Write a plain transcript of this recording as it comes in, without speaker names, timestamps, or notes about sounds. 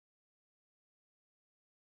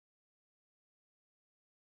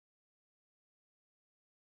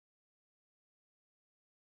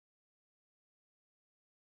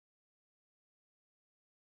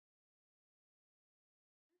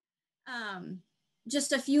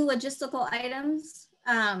just a few logistical items.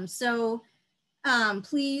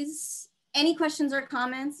 Please, any questions or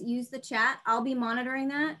comments, use the chat. I'll be monitoring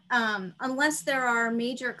that. Unless there are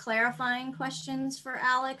major clarifying questions for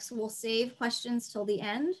Alix, we'll save questions till the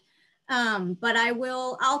end. But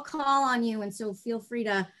I'll call on you, and so feel free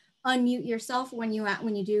to unmute yourself when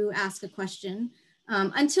you do ask a question.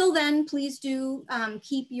 Until then, please do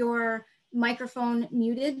keep your microphone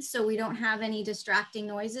muted so we don't have any distracting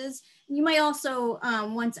noises. You might also,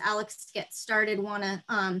 once Alix gets started, want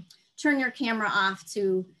to turn your camera off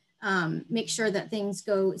to make sure that things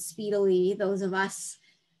go speedily. Those of us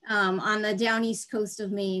on the down east coast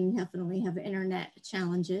of Maine definitely have internet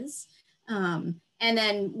challenges. And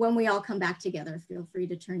then when we all come back together, feel free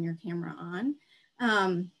to turn your camera on.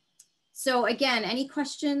 So again, any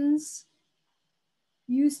questions?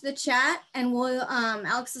 Use the chat, and we'll,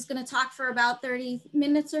 Alix is going to talk for about 30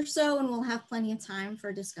 minutes or so, and we'll have plenty of time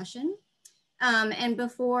for discussion. And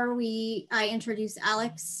before I introduce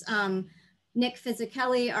Alix, Nick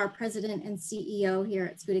Fisichella, our president and CEO here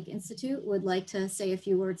at Schoodic Institute, would like to say a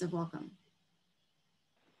few words of welcome.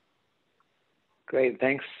 Great,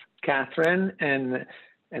 thanks, Catherine, and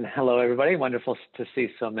hello, everybody. Wonderful to see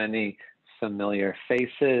so many familiar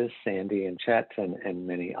faces, Sandy and Chet and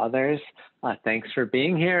many others. Thanks for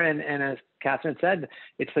being here. And as Catherine said,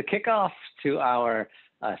 it's the kickoff to our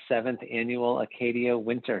 7th annual Acadia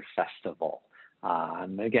Winter Festival.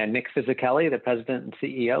 Again, Nick Fisichella, the president and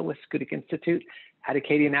CEO with Schoodic Institute at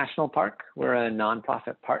Acadia National Park. We're a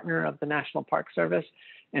nonprofit partner of the National Park Service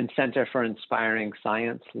and Center for Inspiring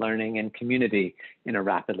Science, Learning, and Community in a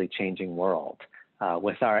Rapidly Changing World.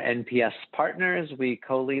 With our NPS partners, we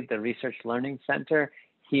co-lead the Research Learning Center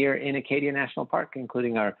here in Acadia National Park,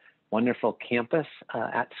 including our wonderful campus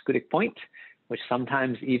at Schoodic Point, which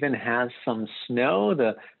sometimes even has some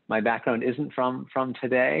snow. My background isn't from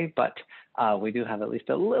today, but we do have at least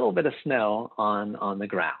a little bit of snow on the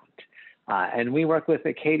ground. And we work with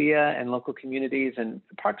Acadia and local communities and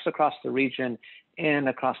parks across the region and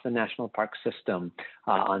across the national park system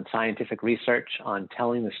on scientific research, on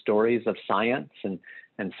telling the stories of science and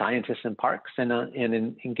scientists in parks, and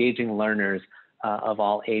in engaging learners of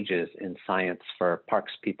all ages in science for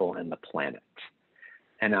parks, people, and the planet.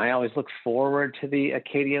 And I always look forward to the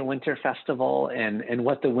Acadia Winter Festival and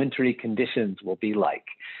what the wintry conditions will be like.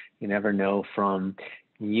 You never know from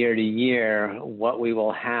year to year what we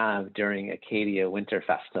will have during Acadia Winter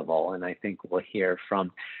Festival. And I think we'll hear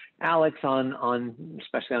from Alix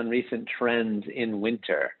especially on recent trends in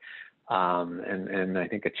winter. And I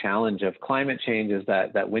think a challenge of climate change is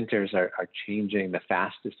that winters are changing the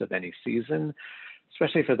fastest of any season,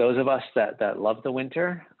 especially for those of us that love the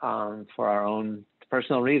winter for our own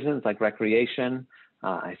personal reasons like recreation.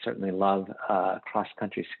 I certainly love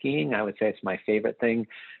cross-country skiing. I would say it's my favorite thing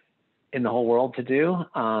in the whole world to do.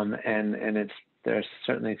 And there's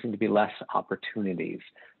certainly seem to be less opportunities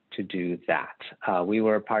to do that. We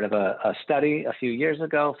were part of a study a few years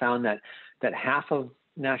ago, found that half of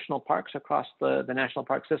national parks across the national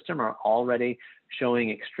park system are already showing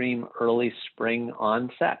extreme early spring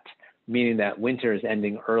onset, meaning that winter is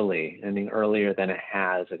ending earlier than it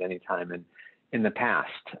has at any time in the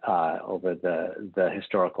past over the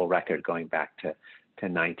historical record going back to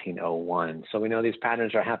 1901. So we know these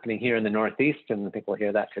patterns are happening here in the Northeast, and I think we'll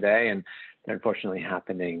hear that today, and they're unfortunately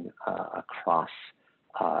happening across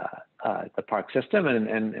the park system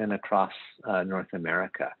and across North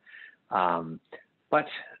America. But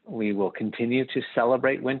we will continue to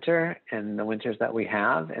celebrate winter and the winters that we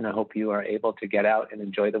have, and I hope you are able to get out and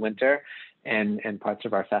enjoy the winter and parts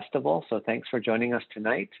of our festival. So thanks for joining us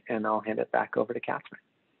tonight, and I'll hand it back over to Catherine.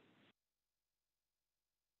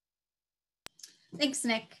 Thanks,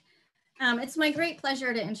 Nick. It's my great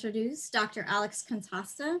pleasure to introduce Dr. Alix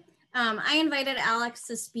Contosta. I invited Alix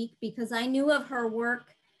to speak because I knew of her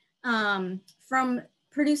work from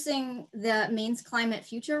producing the Maine's Climate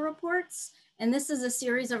Future Reports. And this is a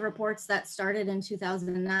series of reports that started in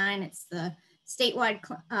 2009. It's the statewide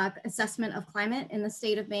assessment of climate in the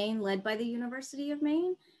state of Maine, led by the University of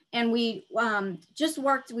Maine. And we just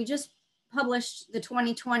published the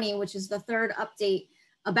 2020, which is the third update,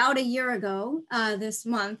 about a year ago this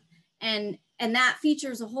month. And that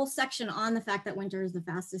features a whole section on the fact that winter is the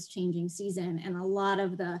fastest changing season, and a lot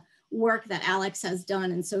of the work that Alix has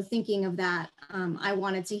done. And so thinking of that, I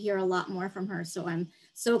wanted to hear a lot more from her. So I'm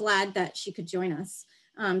so glad that she could join us.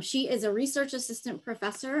 She is a research assistant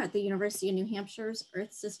professor at the University of New Hampshire's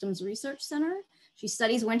Earth Systems Research Center. She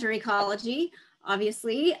studies winter ecology,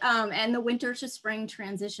 obviously, and the winter to spring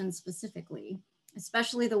transition specifically,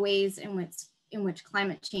 especially the ways in which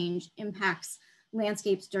climate change impacts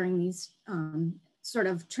landscapes during these sort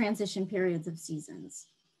of transition periods of seasons.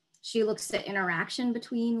 She looks at interaction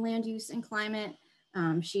between land use and climate.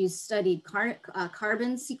 She's studied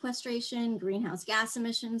carbon sequestration, greenhouse gas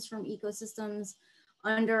emissions from ecosystems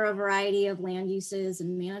under a variety of land uses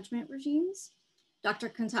and management regimes. Dr.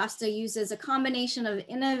 Contosta uses a combination of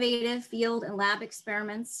innovative field and lab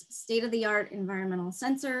experiments, state-of-the-art environmental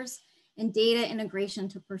sensors, and data integration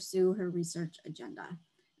to pursue her research agenda.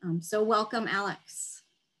 So welcome, Alix.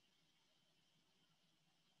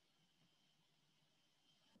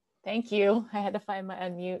 Thank you. I had to find my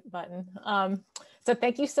unmute button. So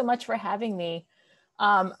thank you so much for having me.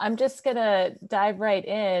 I'm just gonna dive right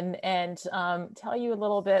in and tell you a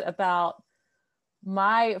little bit about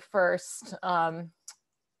my first,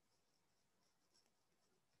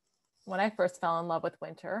 when I first fell in love with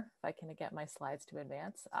winter. If I can get my slides to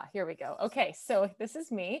advance. Here we go. Okay, so this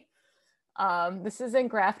is me. This is in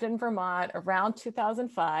Grafton, Vermont, around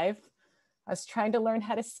 2005. I was trying to learn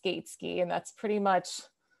how to skate ski, and that's pretty much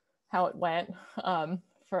how it went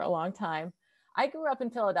for a long time. I grew up in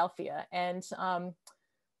Philadelphia, and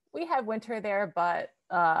we have winter there, but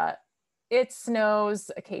it snows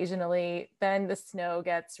occasionally. Then the snow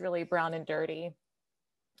gets really brown and dirty.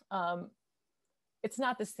 It's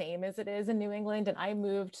not the same as it is in New England, and I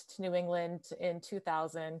moved to New England in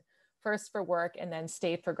 2000, first for work and then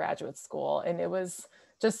stayed for graduate school. And it was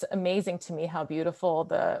just amazing to me how beautiful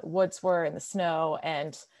the woods were in the snow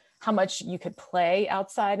and how much you could play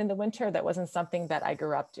outside in the winter. That wasn't something that I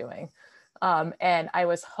grew up doing. And I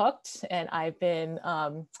was hooked, and I've been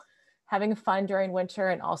having fun during winter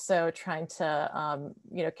and also trying to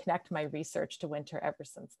connect my research to winter ever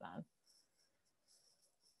since then.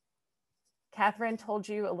 Catherine told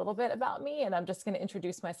you a little bit about me, and I'm just going to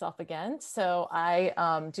introduce myself again. So I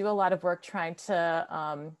do a lot of work trying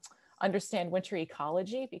to understand winter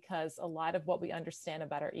ecology, because a lot of what we understand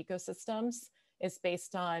about our ecosystems is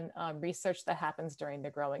based on research that happens during the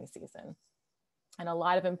growing season. And a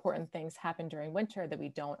lot of important things happen during winter that we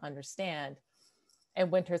don't understand,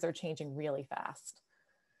 and winters are changing really fast.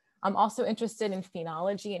 I'm also interested in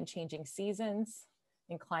phenology and changing seasons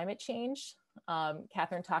and climate change.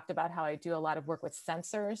 Catherine talked about how I do a lot of work with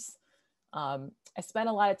sensors. I spent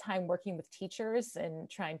a lot of time working with teachers and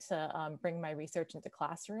trying to bring my research into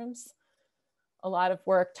classrooms. A lot of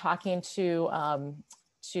work talking to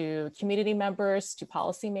community members, to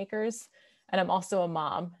policymakers, and I'm also a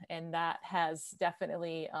mom, and that has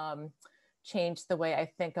definitely changed the way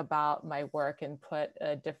I think about my work and put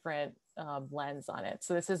a different lens on it.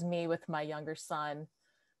 So this is me with my younger son,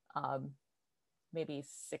 maybe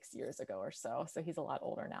 6 years ago or so. So he's a lot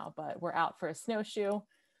older now, but we're out for a snowshoe,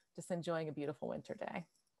 just enjoying a beautiful winter day.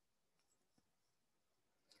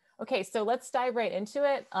 Okay, so let's dive right into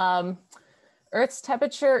it. Earth's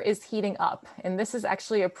temperature is heating up, and this is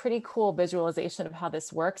actually a pretty cool visualization of how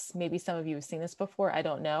this works. Maybe some of you have seen this before, I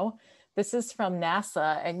don't know. This is from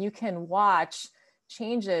NASA, and you can watch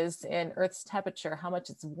changes in Earth's temperature, how much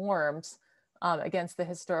it's warmed against the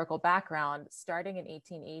historical background starting in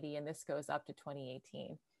 1880, and this goes up to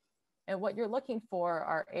 2018. And what you're looking for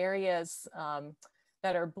are areas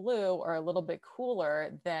that are blue or a little bit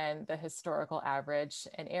cooler than the historical average,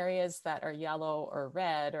 and areas that are yellow or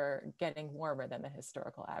red are getting warmer than the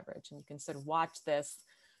historical average. And you can sort of watch this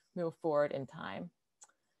move forward in time.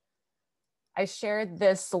 I shared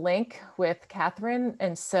this link with Catherine,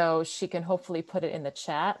 and so she can hopefully put it in the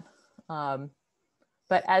chat.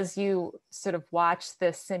 But as you sort of watch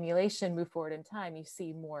this simulation move forward in time, you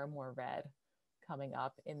see more and more red coming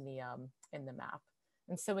up in the map.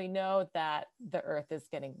 And so we know that the Earth is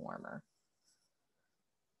getting warmer.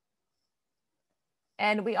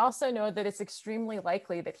 And we also know that it's extremely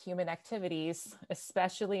likely that human activities,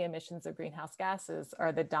 especially emissions of greenhouse gases,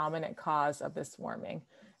 are the dominant cause of this warming,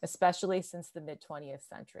 especially since the mid-20th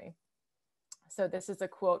century. So this is a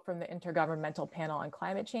quote from the Intergovernmental Panel on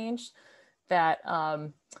Climate Change that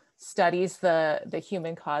studies the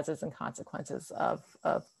human causes and consequences of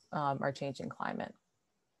our changing climate.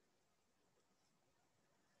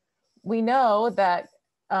 We know that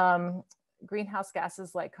greenhouse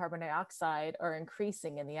gases like carbon dioxide are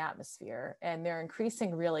increasing in the atmosphere, and they're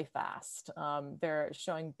increasing really fast. They're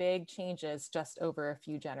showing big changes just over a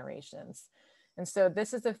few generations. And so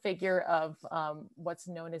this is a figure of what's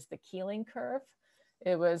known as the Keeling curve.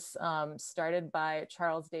 It was started by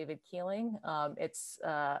Charles David Keeling. It's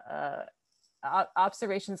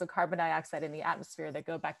observations of carbon dioxide in the atmosphere that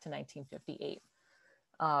go back to 1958.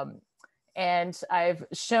 And I've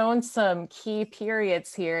shown some key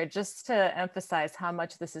periods here just to emphasize how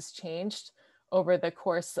much this has changed over the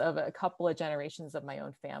course of a couple of generations of my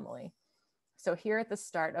own family. So here at the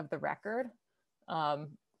start of the record,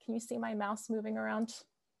 Can you see my mouse moving around?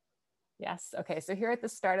 Yes, okay, so here at the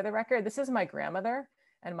start of the record, this is my grandmother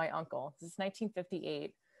and my uncle. This is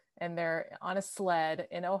 1958, and they're on a sled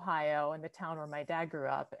in Ohio, in the town where my dad grew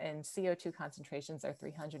up, and CO2 concentrations are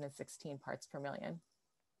 316 parts per million.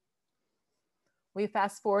 We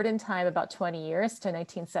fast forward in time about 20 years to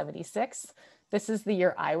 1976. This is the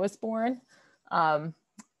year I was born.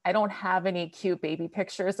 I don't have any cute baby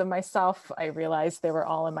pictures of myself. I realized they were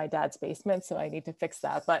all in my dad's basement, so I need to fix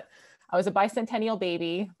that. But I was a bicentennial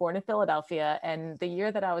baby born in Philadelphia, and the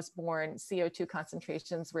year that I was born, CO2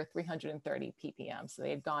 concentrations were 330 ppm. So they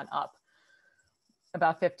had gone up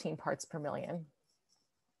about 15 parts per million.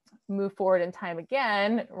 Move forward in time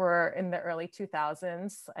again, we're in the early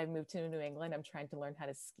 2000s. I moved to New England. I'm trying to learn how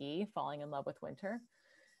to ski, falling in love with winter.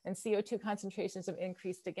 And CO2 concentrations have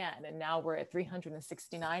increased again. And now we're at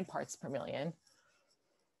 369 parts per million.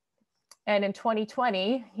 And in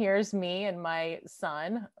 2020, here's me and my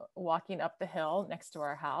son walking up the hill next to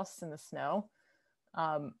our house in the snow.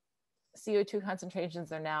 CO2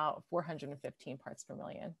 concentrations are now 415 parts per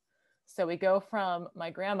million. So we go from my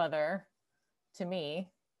grandmother to me,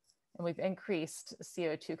 and we've increased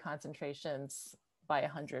CO2 concentrations by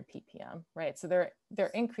 100 ppm, right? So they're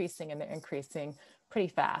increasing, and they're increasing pretty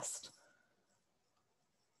fast.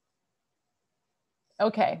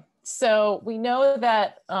 Okay, so we know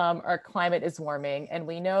that our climate is warming, and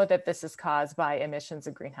we know that this is caused by emissions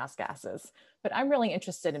of greenhouse gases, but I'm really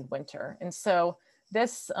interested in winter. And so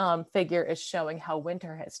this figure is showing how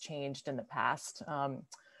winter has changed in the past,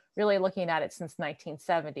 really looking at it since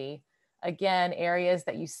 1970. Again, areas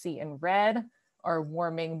that you see in red are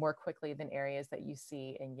warming more quickly than areas that you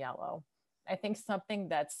see in yellow. I think something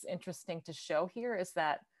that's interesting to show here is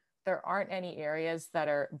that there aren't any areas that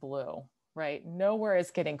are blue, right? Nowhere is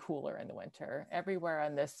getting cooler in the winter. Everywhere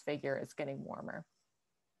on this figure is getting warmer,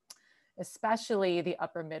 especially the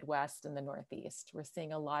upper Midwest and the Northeast. We're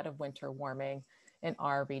seeing a lot of winter warming in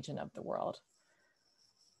our region of the world.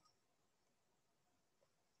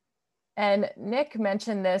 And Nick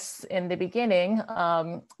mentioned this in the beginning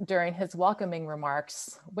during his welcoming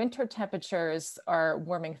remarks. Winter temperatures are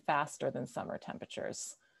warming faster than summer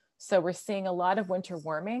temperatures. So we're seeing a lot of winter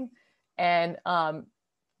warming, and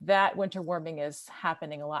that winter warming is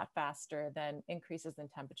happening a lot faster than increases in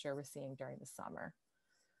temperature we're seeing during the summer.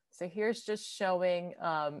 So here's just showing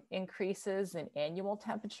increases in annual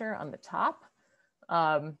temperature on the top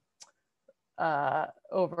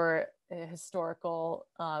over a historical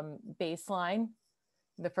baseline,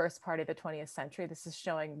 the first part of the 20th century. This is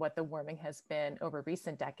showing what the warming has been over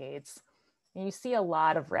recent decades. And you see a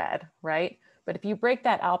lot of red, right? But if you break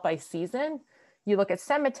that out by season, you look at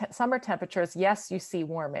summer temperatures, yes, you see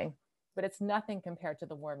warming, but it's nothing compared to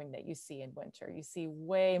the warming that you see in winter. You see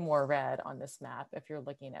way more red on this map if you're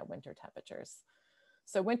looking at winter temperatures.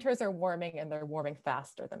 So winters are warming, and they're warming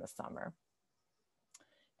faster than the summer.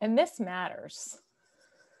 And this matters.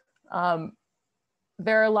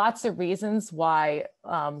 There are lots of reasons why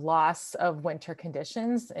loss of winter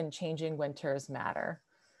conditions and changing winters matter.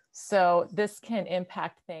 So this can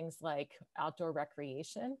impact things like outdoor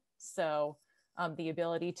recreation. So the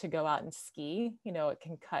ability to go out and ski, you know, it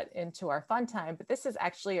can cut into our fun time, but this is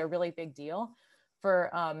actually a really big deal for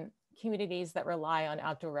communities that rely on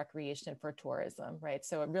outdoor recreation for tourism, right?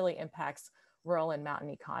 So it really impacts rural and mountain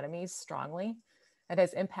economies strongly. It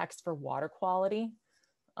has impacts for water quality.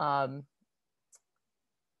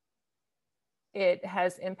 It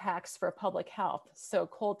has impacts for public health. So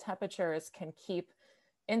cold temperatures can keep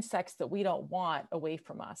insects that we don't want away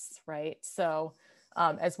from us, right? So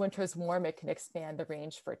as winters warm, it can expand the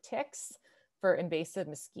range for ticks, for invasive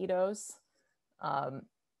mosquitoes.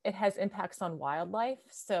 It has impacts on wildlife.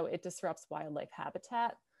 So it disrupts wildlife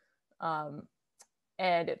habitat. And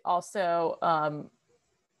it also,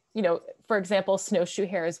 you know, for example, snowshoe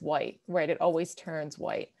hare is white, right? It always turns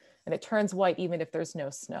white, and it turns white even if there's no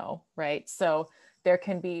snow, right? So there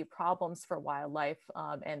can be problems for wildlife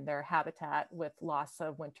and their habitat with loss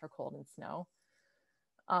of winter cold and snow.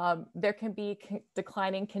 There can be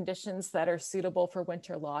declining conditions that are suitable for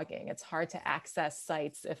winter logging. It's hard to access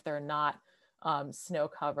sites if they're not snow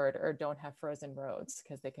covered or don't have frozen roads,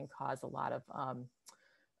 because they can cause a lot of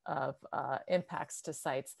impacts to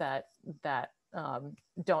sites that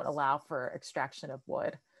don't allow for extraction of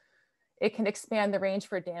wood. It can expand the range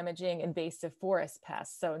for damaging invasive forest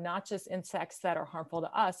pests. So not just insects that are harmful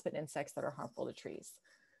to us, but insects that are harmful to trees.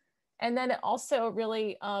 And then it also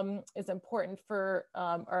really is important for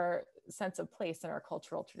our sense of place and our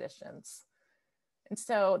cultural traditions. And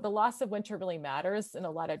so the loss of winter really matters in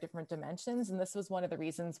a lot of different dimensions. And this was one of the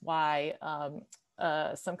reasons why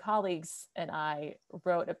some colleagues and I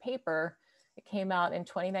wrote a paper It came out in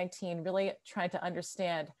 2019, really trying to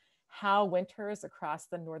understand how winters across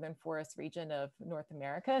the northern forest region of North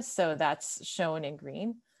America, so that's shown in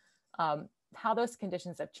green, how those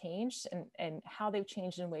conditions have changed and how they've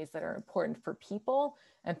changed in ways that are important for people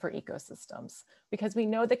and for ecosystems. Because we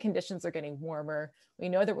know the conditions are getting warmer, we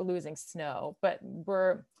know that we're losing snow, but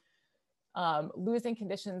we're losing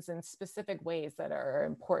conditions in specific ways that are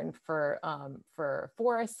important for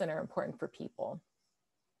forests and are important for people.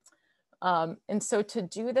 And so to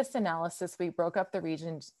do this analysis, we broke up the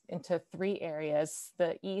region into 3 areas: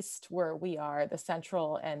 the east, where we are, the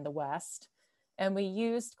central, and the west. And we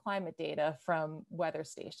used climate data from weather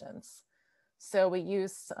stations. So we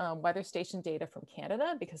used weather station data from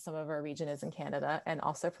Canada, because some of our region is in Canada, and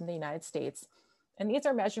also from the United States. And these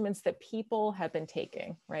are measurements that people have been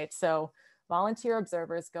taking, right? So volunteer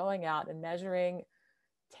observers going out and measuring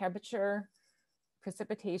temperature,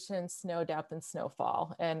 precipitation, snow depth, and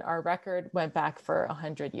snowfall. And our record went back for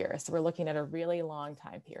 100 years. So we're looking at a really long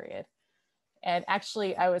time period. And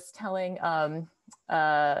actually, I was telling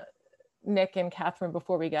Nick and Catherine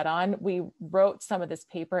before we got on, we wrote some of this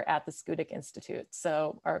paper at the Schoodic Institute.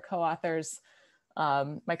 So our co-authors,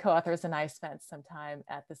 my co-authors and I spent some time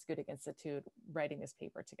at the Schoodic Institute writing this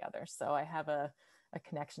paper together. So I have a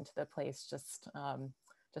connection to the place just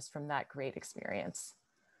from that great experience.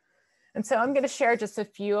 And so I'm going to share just a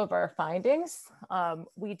few of our findings.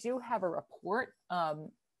 We do have a report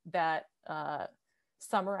that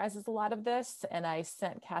summarizes a lot of this, and I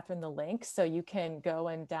sent Catherine the link, so you can go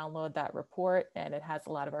and download that report, and it has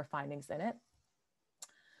a lot of our findings in it.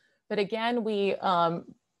 But again, we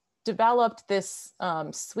developed this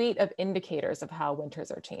suite of indicators of how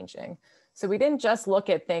winters are changing. So we didn't just look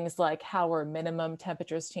at things like how are minimum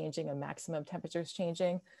temperatures changing and maximum temperatures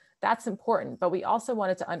changing. That's important, but we also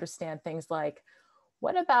wanted to understand things like,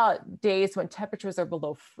 what about days when temperatures are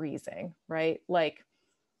below freezing, right? Like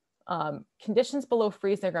conditions below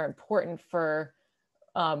freezing are important for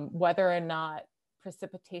whether or not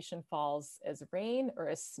precipitation falls as rain or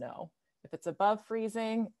as snow. If it's above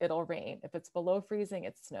freezing, it'll rain. If it's below freezing,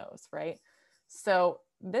 it snows, right? So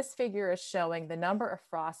this figure is showing the number of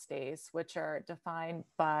frost days, which are defined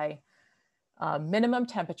by minimum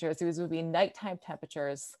temperatures. These would be nighttime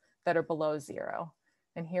temperatures that are below 0.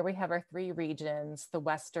 And here we have our 3 regions: the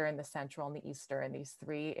western, the central, and the eastern, these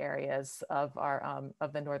 3 areas of our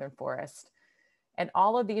of the northern forest. And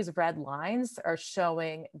all of these red lines are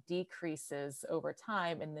showing decreases over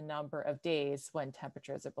time in the number of days when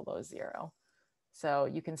temperatures are below 0. So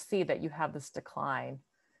you can see that you have this decline.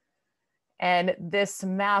 And this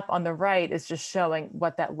map on the right is just showing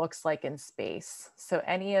what that looks like in space. So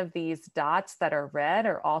any of these dots that are red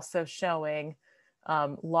are also showing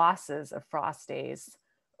losses of frost days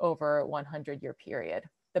over a 100-year period.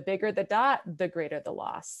 The bigger the dot, the greater the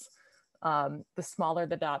loss. The smaller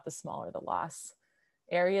the dot, the smaller the loss.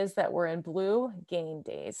 Areas that were in blue gained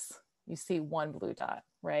days. You see 1 blue dot,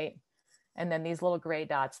 right? And then these little gray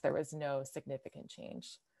dots, there was no significant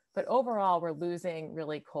change. But overall, we're losing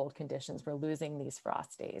really cold conditions. We're losing these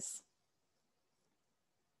frost days.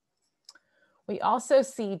 We also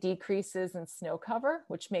see decreases in snow cover,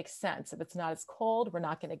 which makes sense. If it's not as cold, we're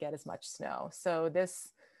not going to get as much snow. So this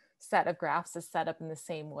set of graphs is set up in the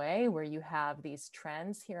same way, where you have these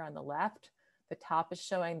trends here on the left. The top is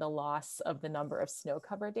showing the loss of the number of snow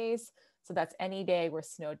cover days. So that's any day where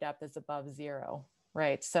snow depth is above 0,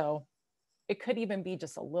 right? So it could even be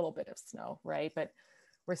just a little bit of snow, right? But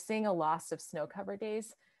we're seeing a loss of snow cover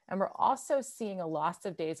days. And we're also seeing a loss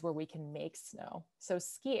of days where we can make snow. So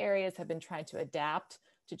ski areas have been trying to adapt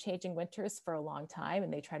to changing winters for a long time,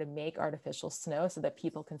 and they try to make artificial snow so that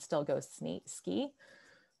people can still go ski.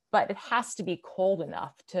 But it has to be cold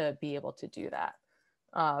enough to be able to do that.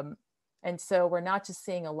 And so we're not just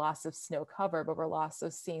seeing a loss of snow cover, but we're also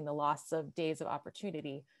seeing the loss of days of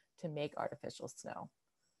opportunity to make artificial snow.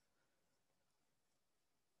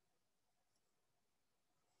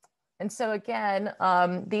 And so again,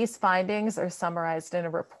 these findings are summarized in a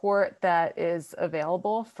report that is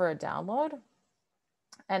available for a download.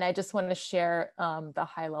 And I just want to share the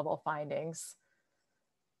high level findings.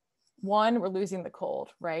 1, we're losing the cold,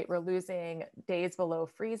 right? We're losing days below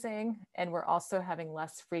freezing, and we're also having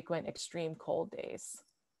less frequent extreme cold days.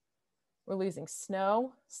 We're losing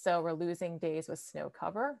snow, so we're losing days with snow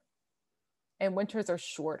cover. And winters are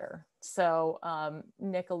shorter. So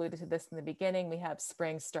Nick alluded to this in the beginning. We have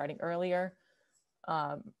spring starting earlier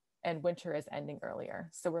and winter is ending earlier.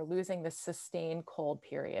 So we're losing this sustained cold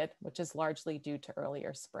period, which is largely due to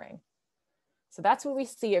earlier spring. So that's what we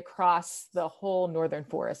see across the whole northern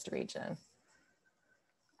forest region.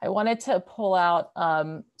 I wanted to pull out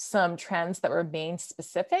some trends that were Maine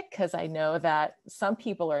specific, because I know that some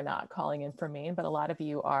people are not calling in for Maine, but a lot of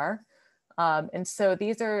you are. And so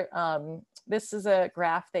these are, this is a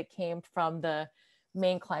graph that came from the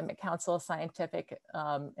Maine Climate Council Scientific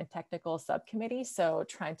and Technical Subcommittee. So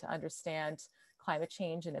trying to understand climate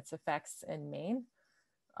change and its effects in Maine.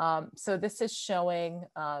 So this is showing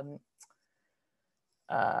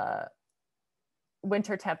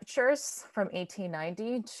winter temperatures from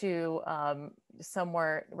 1890 to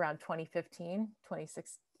somewhere around 2015,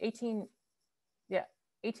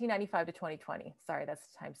 1895 to 2020. Sorry, that's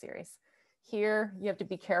the time series. Here, you have to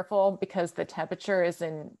be careful because the temperature is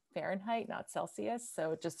in Fahrenheit, not Celsius.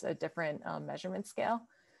 So just a different measurement scale.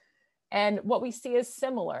 And what we see is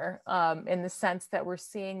similar in the sense that we're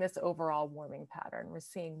seeing this overall warming pattern. We're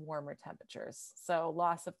seeing warmer temperatures. So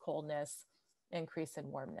loss of coldness, increase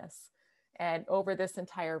in warmness. And over this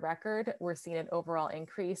entire record, we're seeing an overall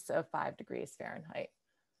increase of 5 degrees Fahrenheit.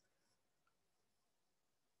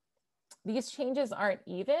 These changes aren't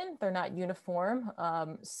even, they're not uniform.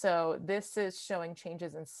 So this is showing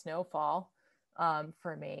changes in snowfall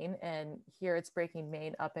for Maine. And here it's breaking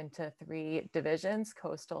Maine up into 3 divisions,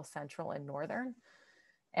 coastal, central, and northern,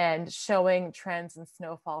 and showing trends in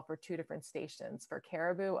snowfall for 2 different stations, for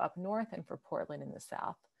Caribou up north and for Portland in the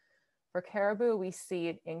south. For Caribou, we see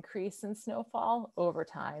an increase in snowfall over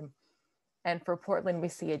time. And for Portland, we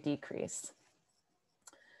see a decrease.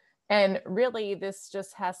 And really, this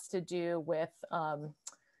just has to do with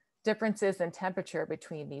differences in temperature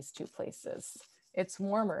between these 2 places. It's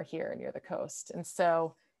warmer here near the coast. And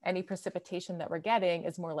so any precipitation that we're getting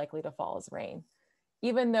is more likely to fall as rain.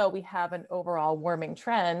 Even though we have an overall warming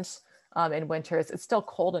trend in winters, it's still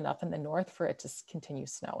cold enough in the north for it to continue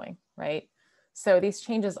snowing, right? So these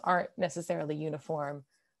changes aren't necessarily uniform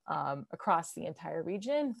across the entire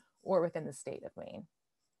region or within the state of Maine.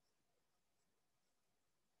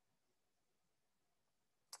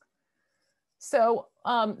 So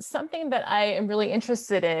something that I am really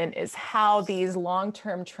interested in is how these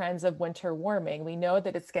long-term trends of winter warming, we know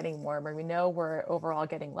that it's getting warmer, we know we're overall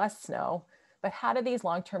getting less snow, but how do these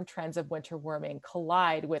long-term trends of winter warming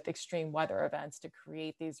collide with extreme weather events to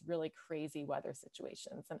create these really crazy weather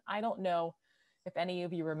situations? And I don't know if any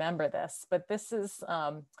of you remember this, but this is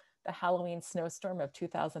the Halloween snowstorm of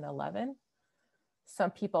 2011.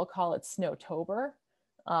 Some people call it Snowtober.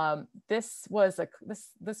 This was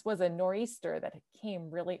a nor'easter that came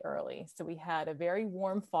really early. So we had a very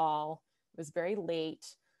warm fall. It was very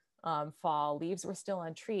late fall. Leaves were still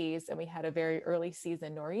on trees, and we had a very early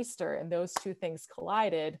season nor'easter. And those 2 things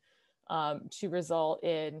collided to result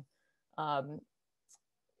in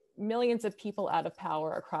millions of people out of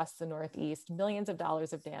power across the Northeast, millions of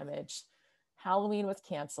dollars of damage. Halloween was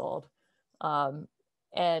canceled.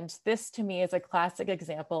 And this to me is a classic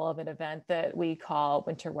example of an event that we call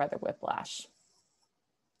winter weather whiplash.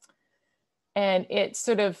 And it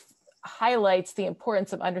sort of highlights the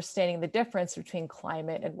importance of understanding the difference between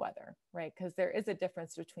climate and weather, right? Because there is a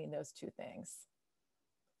difference between those 2 things.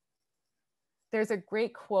 There's a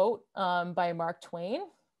great quote by Mark Twain: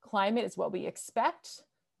 "Climate is what we expect,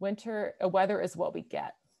 weather is what we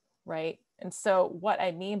get," right? And so what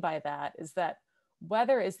I mean by that is that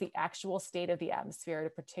weather is the actual state of the atmosphere at a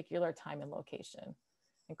particular time and location.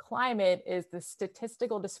 And climate is the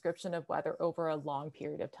statistical description of weather over a long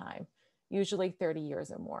period of time, usually 30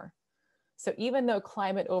 years or more. So even though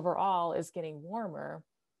climate overall is getting warmer,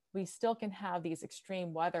 we still can have these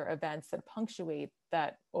extreme weather events that punctuate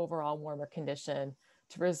that overall warmer condition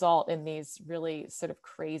to result in these really sort of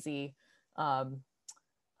crazy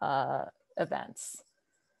events.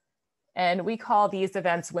 And we call these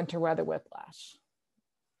events winter weather whiplash.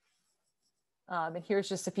 And here's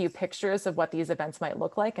just a few pictures of what these events might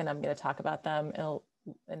look like, and I'm going to talk about them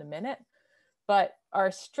in a minute. But our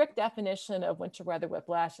strict definition of winter weather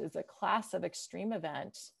whiplash is a class of extreme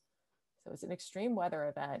event. So it's an extreme weather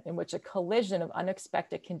event in which a collision of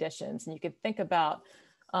unexpected conditions, and you could think about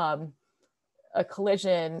a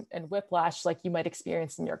collision and whiplash like you might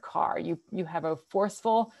experience in your car. You have a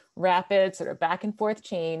forceful, rapid, sort of back and forth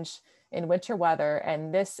change in winter weather,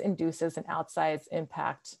 and this induces an outsized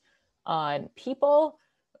impact on people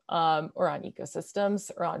or on ecosystems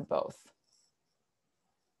or on both.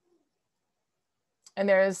 And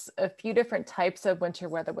there's a few different types of winter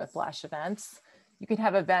weather whiplash events. You can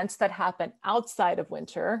have events that happen outside of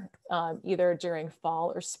winter, either during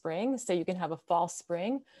fall or spring. So you can have a fall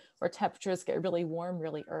spring where temperatures get really warm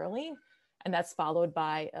really early, and that's followed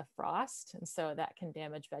by a frost. And so that can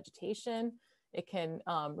damage vegetation. It can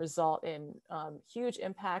result in huge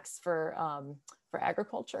impacts for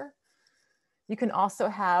agriculture. You can also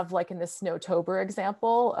have, like in the Snowtober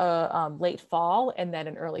example, late fall and then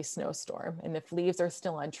an early snowstorm. And if leaves are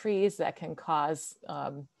still on trees, that can cause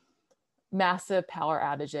massive power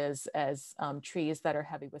outages as trees that are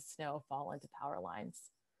heavy with snow fall into power lines.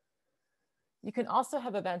 You can also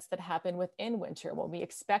have events that happen within winter when we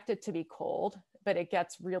expect it to be cold, but it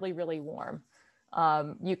gets really, really warm.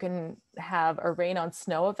 You can have a rain on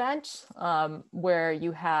snow event where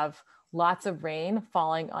you have lots of rain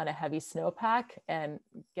falling on a heavy snowpack and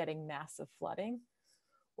getting massive flooding.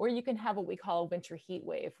 Or you can have what we call a winter heat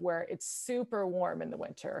wave, where it's super warm in the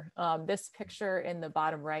winter. This picture in the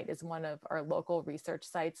bottom right is one of our local research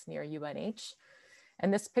sites near UNH.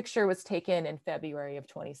 And this picture was taken in February of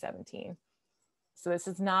 2017. So this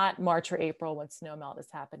is not March or April when snowmelt is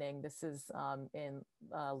happening. This is in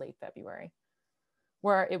late February,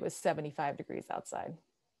 where it was 75 degrees outside.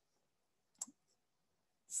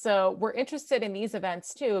 So we're interested in these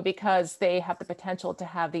events too, because they have the potential to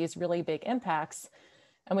have these really big impacts.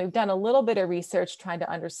 And we've done a little bit of research trying to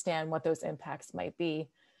understand what those impacts might be,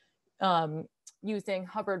 using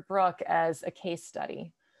Hubbard Brook as a case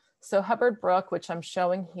study. So Hubbard Brook, which I'm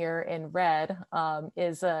showing here in red,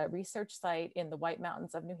 is a research site in the White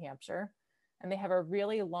Mountains of New Hampshire. And they have a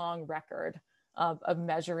really long record of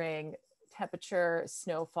measuring temperature,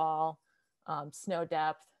 snowfall, snow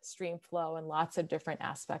depth, stream flow, and lots of different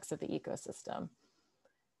aspects of the ecosystem.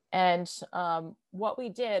 And what we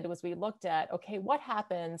did was we looked at, okay, what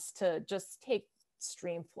happens to just take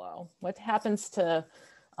stream flow? What happens to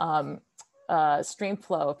stream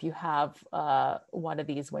flow if you have one of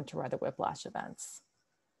these winter weather whiplash events?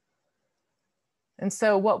 And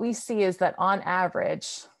so what we see is that on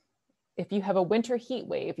average, if you have a winter heat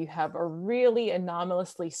wave, you have a really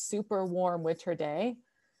anomalously super warm winter day,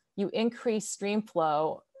 you increase stream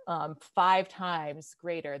flow 5 times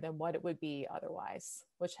greater than what it would be otherwise,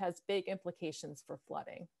 which has big implications for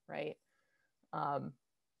flooding, right?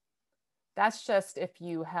 That's just if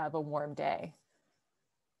you have a warm day.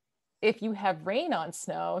 If you have rain on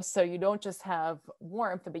snow, so you don't just have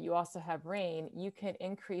warmth, but you also have rain, you can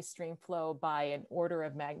increase stream flow by an order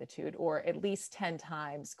of magnitude, or at least 10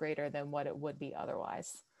 times greater than what it would be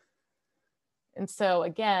otherwise. And so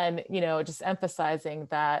again, you know, just emphasizing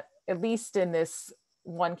that at least in this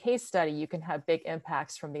one case study, you can have big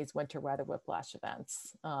impacts from these winter weather whiplash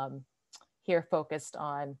events. Here focused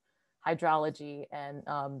on hydrology and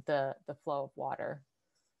the flow of water.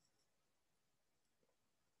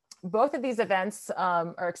 Both of these events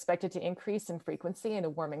are expected to increase in frequency in a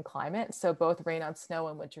warming climate. So both rain on snow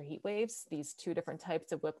and winter heat waves, these 2 different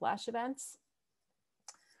types of whiplash events.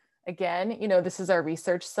 Again, you know, this is our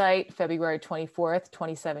research site, February 24th,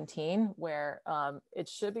 2017, where it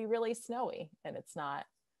should be really snowy and it's not.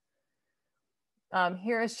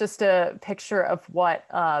 Here is just a picture of what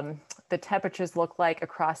the temperatures look like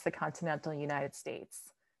across the continental United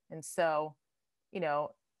States. And so, you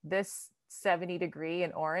know, this 70 degree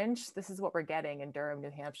in orange, this is what we're getting in Durham,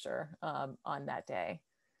 New Hampshire on that day.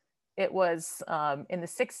 It was in the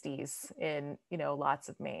 60s in, you know, lots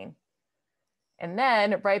of Maine. And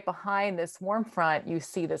then right behind this warm front, you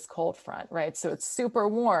see this cold front, right? So it's super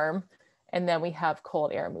warm, and then we have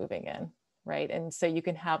cold air moving in, right? And so you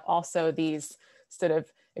can have also these sort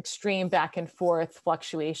of extreme back and forth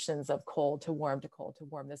fluctuations of cold to warm to cold to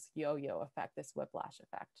warm, this yo-yo effect, this whiplash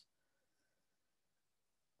effect.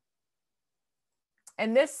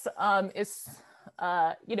 And this is,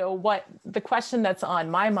 you know, what the question that's on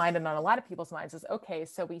my mind and on a lot of people's minds is, okay,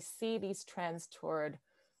 so we see these trends toward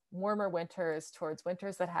warmer winters, towards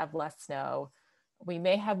winters that have less snow. We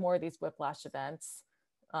may have more of these whiplash events.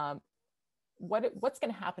 What's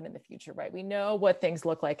going to happen in the future, right? We know what things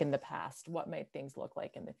look like in the past. What might things look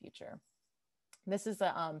like in the future? This is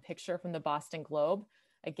a picture from the Boston Globe.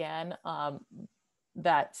 Again,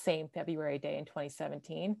 that same February day in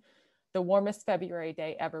 2017. The warmest February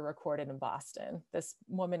day ever recorded in Boston. This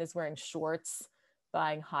woman is wearing shorts,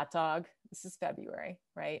 buying hot dog. This is February,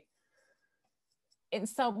 right? In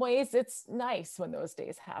some ways, it's nice when those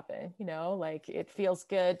days happen, you know, like it feels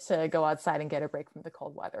good to go outside and get a break from the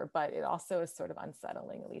cold weather, but it also is sort of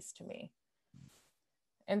unsettling, at least to me.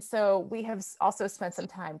 And so we have also spent some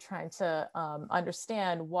time trying to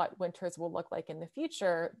understand what winters will look like in the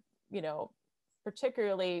future, you know,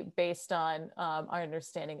 particularly based on our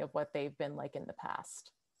understanding of what they've been like in the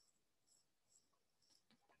past.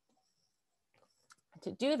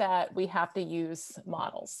 To do that, we have to use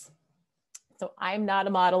models. So I'm not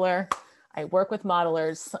a modeler. I work with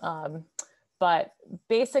modelers, but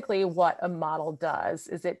basically what a model does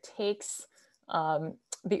is it takes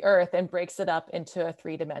the Earth and breaks it up into a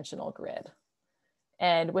 3-dimensional grid.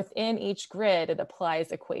 And within each grid, it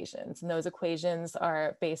applies equations. And those equations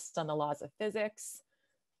are based on the laws of physics,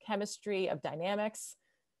 chemistry, of dynamics.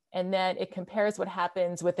 And then it compares what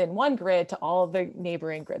happens within one grid to all of the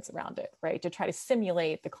neighboring grids around it, right? To try to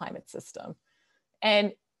simulate the climate system.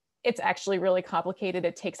 And it's actually really complicated.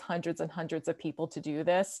 It takes hundreds and hundreds of people to do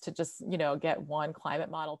this, to just, get one climate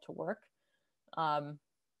model to work.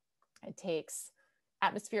 It takes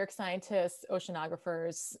atmospheric scientists,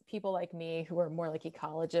 oceanographers, people like me who are more like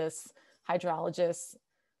ecologists, hydrologists,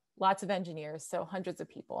 lots of engineers, so hundreds of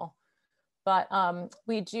people. But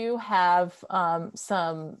we do have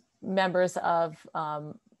some members of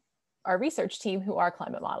our research team who are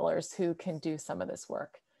climate modelers who can do some of this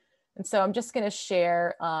work. And so I'm just going to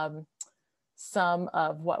share some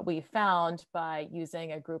of what we found by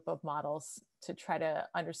using a group of models to try to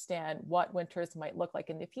understand what winters might look like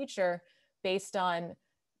in the future based on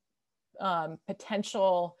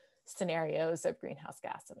potential scenarios of greenhouse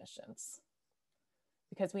gas emissions.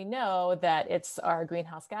 Because we know that it's our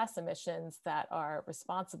greenhouse gas emissions that are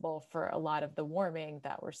responsible for a lot of the warming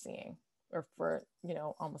that we're seeing, or for,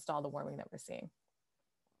 almost all the warming that we're seeing.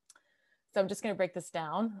 So I'm just going to break this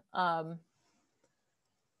down. The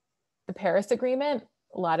Paris Agreement,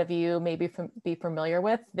 a lot of you may be familiar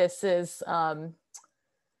with. This is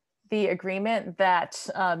the agreement that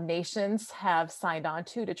nations have signed on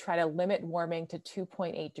to try to limit warming to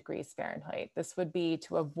 2.8 degrees Fahrenheit. This would be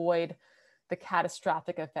to avoid the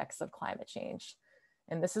catastrophic effects of climate change.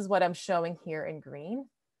 And this is what I'm showing here in green.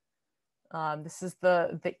 This is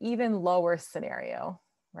the even lower scenario,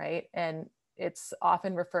 right? And it's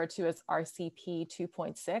often referred to as RCP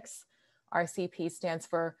 2.6. RCP stands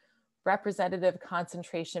for Representative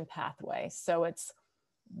Concentration Pathway. So it's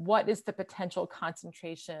what is the potential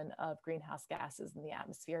concentration of greenhouse gases in the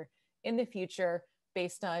atmosphere in the future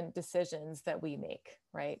based on decisions that we make,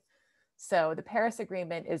 right? So the Paris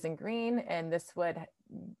Agreement is in green, and this would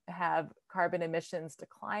have carbon emissions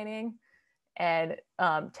declining and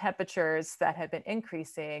temperatures that have been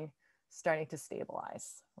increasing starting to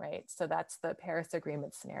stabilize, right? So that's the Paris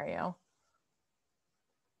Agreement scenario.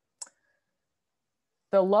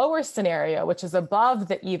 The lower scenario, which is above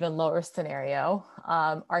the even lower scenario,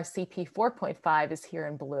 RCP 4.5 is here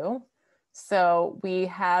in blue. So we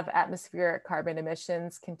have atmospheric carbon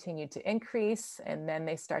emissions continue to increase, and then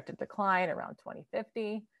they start to decline around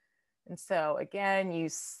 2050. And so again, you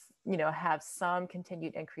have some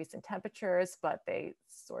continued increase in temperatures, but they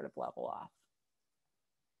sort of level off.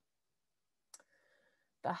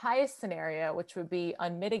 The highest scenario, which would be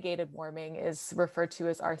unmitigated warming, is referred to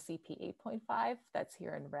as RCP 8.5. That's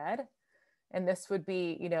here in red. And this would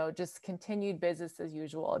be, just continued business as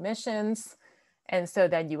usual emissions. And so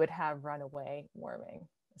then you would have runaway warming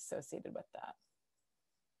associated with that.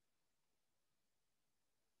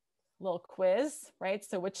 Little quiz, right?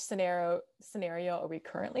 So which scenario are we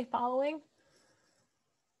currently following?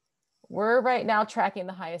 We're right now tracking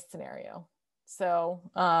the highest scenario. So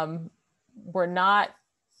we're not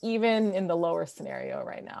even in the lower scenario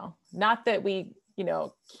right now. Not that we,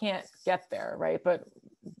 can't get there, right? But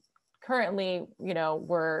currently,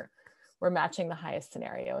 we're matching the highest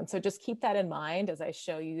scenario. And so just keep that in mind as I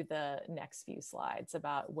show you the next few slides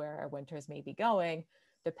about where our winters may be going,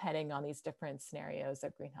 depending on these different scenarios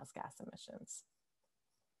of greenhouse gas emissions.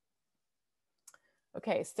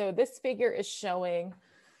 Okay, so this figure is showing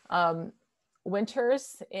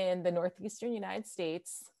winters in the northeastern United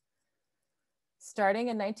States, starting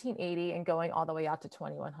in 1980 and going all the way out to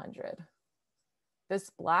 2100. This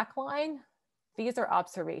black line, these are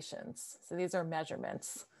observations. So these are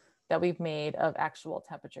measurements that we've made of actual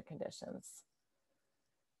temperature conditions.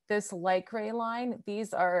 This light gray line,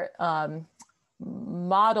 these are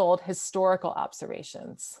modeled historical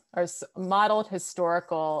observations, or modeled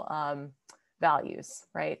historical values,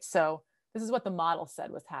 right? So this is what the model said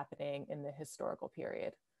was happening in the historical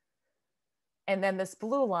period. And then this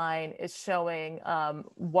blue line is showing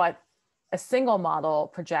what a single model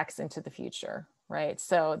projects into the future, right?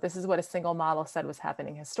 So this is what a single model said was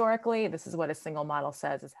happening historically. This is what a single model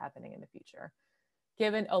says is happening in the future,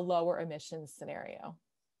 given a lower emissions scenario.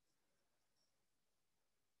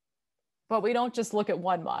 But we don't just look at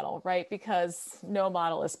one model, right? Because no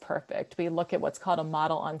model is perfect. We look at what's called a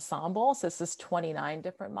model ensemble. So this is 29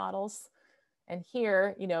 different models. And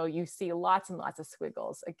here, you see lots and lots of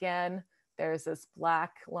squiggles. Again, there's this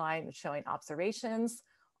black line showing observations.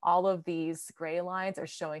 All of these gray lines are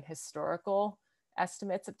showing historical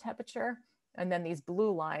estimates of temperature. And then these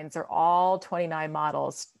blue lines are all 29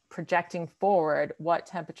 models projecting forward what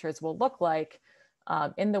temperatures will look like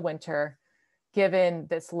in the winter, given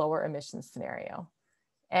this lower emissions scenario.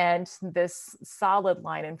 And this solid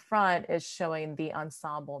line in front is showing the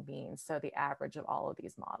ensemble mean, so the average of all of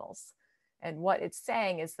these models. And what it's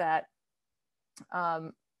saying is that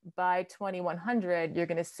by 2100, you're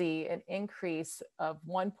going to see an increase of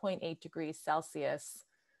 1.8 degrees Celsius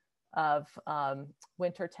of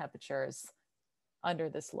winter temperatures under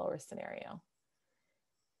this lower scenario.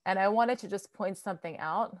 And I wanted to just point something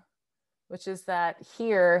out, which is that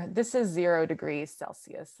here, this is 0 degrees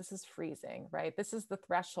Celsius. This is freezing, right? This is the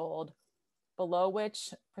threshold below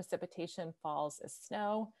which precipitation falls as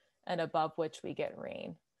snow and above which we get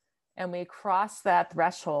rain. And we cross that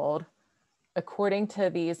threshold according to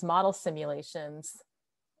these model simulations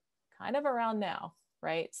kind of around now,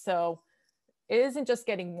 right? So it isn't just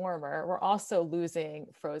getting warmer, we're also losing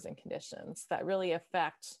frozen conditions that really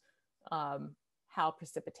affect how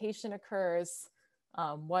precipitation occurs,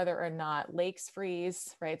 whether or not lakes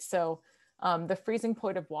freeze, right? So the freezing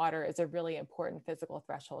point of water is a really important physical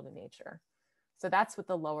threshold in nature. So that's with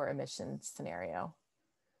the lower emissions scenario.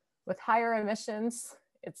 With higher emissions,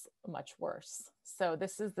 it's much worse. So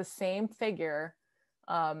this is the same figure.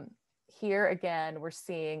 Here again, we're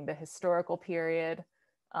seeing the historical period,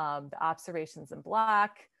 the observations in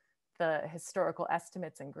black, the historical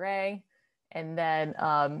estimates in gray, and then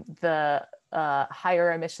the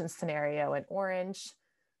higher emissions scenario in orange.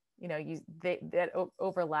 You know, that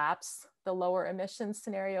overlaps the lower emissions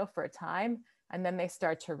scenario for a time, and then they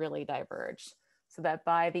start to really diverge. So that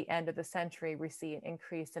by the end of the century, we see an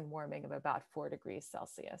increase in warming of about 4 degrees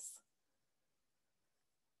Celsius.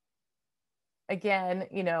 Again,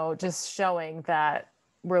 you know, just showing that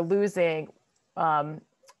we're losing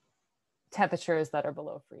temperatures that are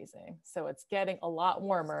below freezing. So it's getting a lot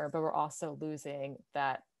warmer, but we're also losing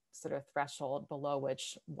that sort of threshold below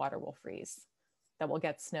which water will freeze, that will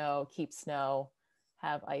get snow, keep snow,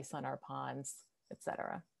 have ice on our ponds,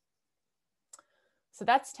 etc. So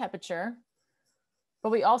that's temperature. But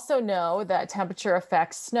we also know that temperature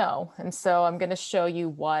affects snow. And so I'm going to show you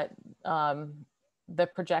what the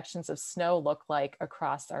projections of snow look like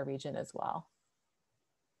across our region as well.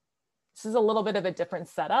 This is a little bit of a different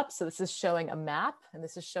setup. So this is showing a map, and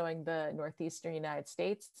this is showing the northeastern United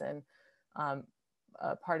States and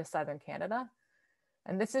part of southern Canada.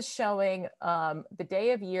 And this is showing the day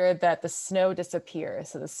of year that the snow disappears.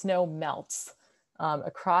 So the snow melts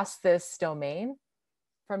across this domain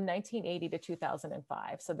from 1980 to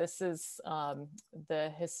 2005. So this is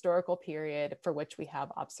the historical period for which we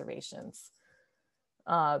have observations.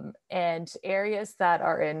 And areas that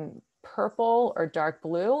are in purple or dark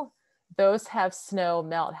blue, those have snow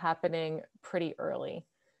melt happening pretty early.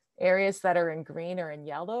 Areas that are in green or in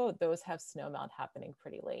yellow, those have snow melt happening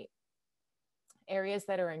pretty late. Areas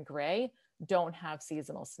that are in gray don't have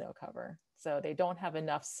seasonal snow cover. So they don't have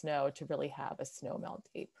enough snow to really have a snow melt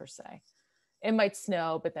date per se. It might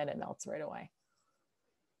snow, but then it melts right away.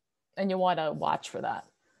 And you want to watch for that.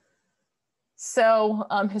 So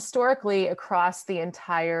historically, across the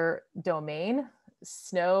entire domain,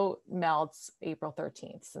 snow melts April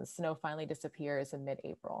 13th, since snow finally disappears in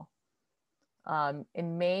mid-April.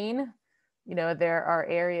 In Maine, you know, there are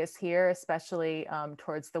areas here, especially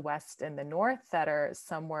towards the west and the north, that are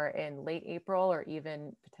somewhere in late April or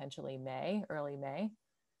even potentially May, early May.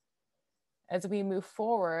 As we move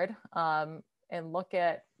forward and look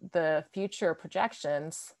at the future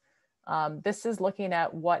projections, this is looking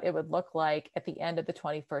at what it would look like at the end of the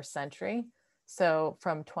 21st century. So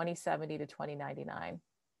from 2070 to 2099.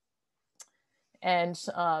 And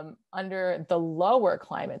under the lower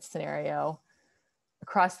climate scenario,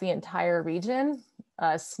 across the entire region,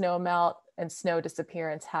 snow melt and snow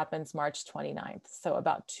disappearance happens March 29th. So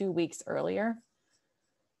about 2 weeks earlier.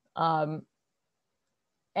 And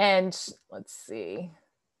let's see,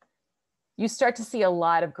 you start to see a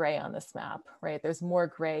lot of gray on this map, right? There's more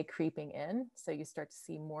gray creeping in. So you start to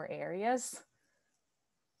see more areas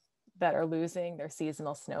that are losing their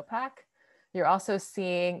seasonal snowpack. You're also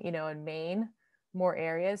seeing, you know, in Maine, more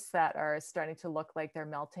areas that are starting to look like they're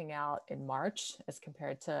melting out in March as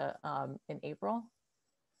compared to in April.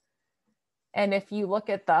 And if you look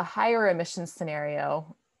at the higher emissions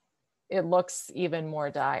scenario, it looks even more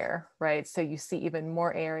dire, right? So you see even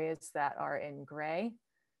more areas that are in gray.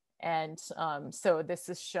 And so this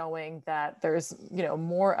is showing that there's, you know,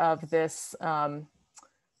 more of this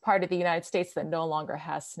part of the United States that no longer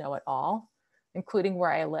has snow at all, including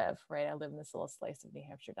where I live, right? I live in this little slice of New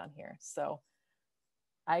Hampshire down here. So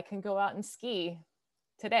I can go out and ski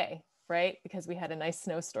today, right? Because we had a nice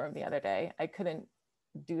snowstorm the other day. I couldn't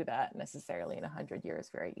do that necessarily in 100 years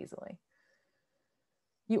very easily.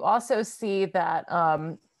 You also see that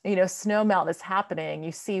you know, snow melt is happening,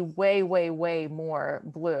 you see way, way, way more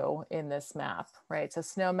blue in this map, right? So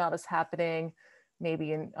snow melt is happening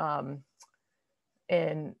maybe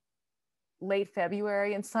in late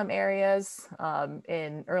February in some areas,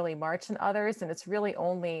 in early March in others, and it's really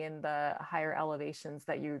only in the higher elevations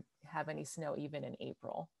that you have any snow even in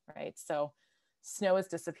April, right? So snow is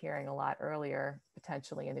disappearing a lot earlier,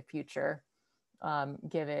 potentially in the future,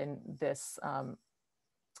 given this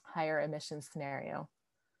higher emission scenario.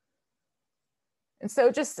 And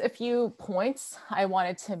so just a few points I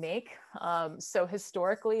wanted to make. So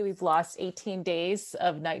historically, we've lost 18 days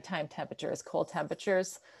of nighttime temperatures, cold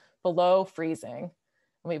temperatures below freezing.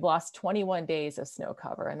 And we've lost 21 days of snow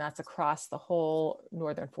cover, and that's across the whole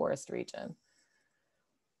northern forest region.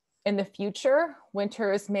 In the future,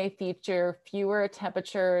 winters may feature fewer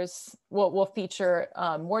temperatures, will feature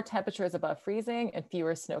more temperatures above freezing and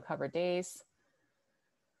fewer snow-covered days.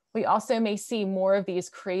 We also may see more of these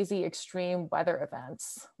crazy extreme weather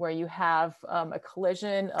events where you have a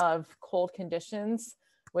collision of cold conditions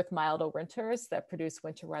with milder winters that produce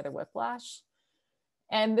winter weather whiplash.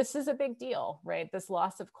 And this is a big deal, right? This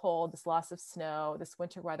loss of cold, this loss of snow, this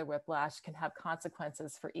winter weather whiplash can have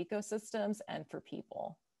consequences for ecosystems and for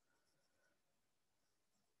people.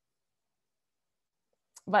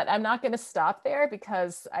 But I'm not going to stop there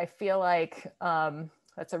because I feel like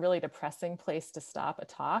that's a really depressing place to stop a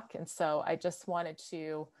talk. And so I just wanted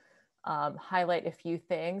to highlight a few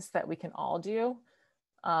things that we can all do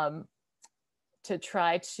to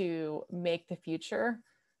try to make the future,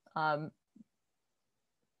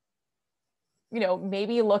 you know,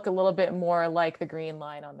 maybe look a little bit more like the green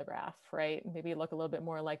line on the graph, right? Maybe look a little bit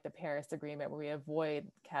more like the Paris Agreement, where we avoid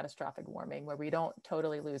catastrophic warming, where we don't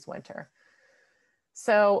totally lose winter.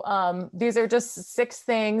 So these are just 6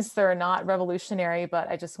 things. They're not revolutionary, but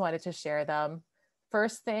I just wanted to share them.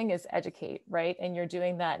 First thing is educate, right? And you're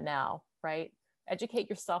doing that now, right? Educate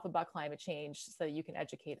yourself about climate change so that you can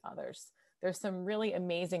educate others. There's some really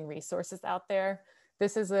amazing resources out there.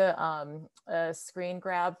 This is a screen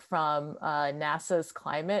grab from NASA's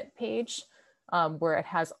climate page, where it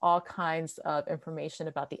has all kinds of information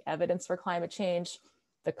about the evidence for climate change,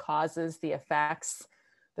 the causes, the effects,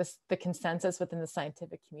 the consensus within the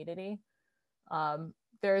scientific community.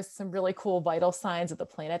 There's some really cool vital signs of the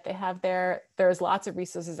planet they have there. There's lots of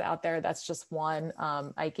resources out there. That's just one.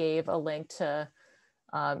 I gave a link to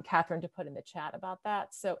Catherine to put in the chat about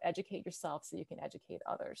that. So educate yourself so you can educate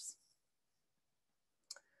others.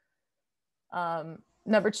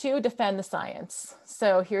 Number 2, defend the science.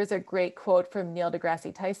 So here's a great quote from Neil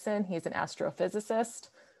deGrasse Tyson. He's an astrophysicist.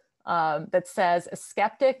 That says, a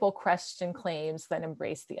skeptic will question claims, then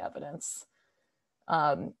embrace the evidence.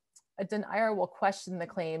 A denier will question the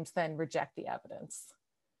claims, then reject the evidence.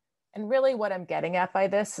 And really what I'm getting at by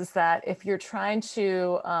this is that if you're trying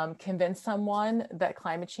to convince someone that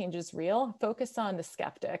climate change is real, focus on the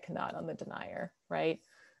skeptic, not on the denier, right?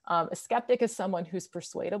 A skeptic is someone who's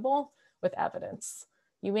persuadable with evidence.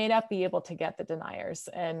 You may not be able to get the deniers.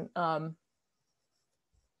 And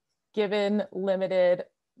given limited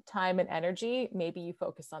time and energy, maybe you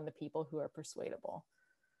focus on the people who are persuadable.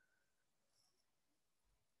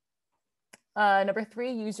 Number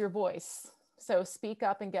 3, use your voice. So speak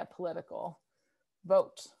up and get political.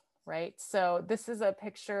 Vote, right? So this is a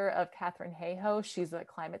picture of Katharine Hayhoe. She's a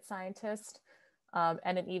climate scientist and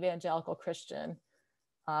an evangelical Christian.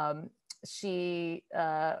 She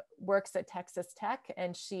works at Texas Tech,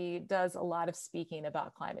 and she does a lot of speaking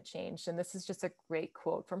about climate change. And this is just a great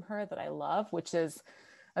quote from her that I love, which is,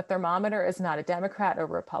 a thermometer is not a Democrat or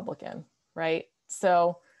Republican, right?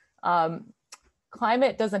 So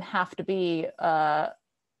climate doesn't have to be an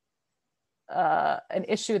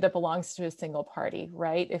issue that belongs to a single party,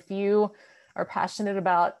 right? If you are passionate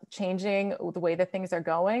about changing the way that things are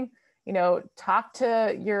going, you know, talk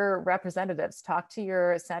to your representatives, talk to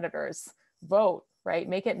your senators, vote, right?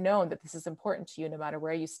 Make it known that this is important to you no matter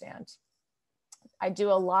where you stand. I do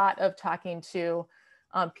a lot of talking to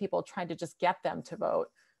people, trying to just get them to vote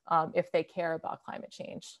if they care about climate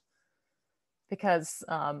change, because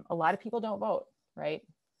a lot of people don't vote, right?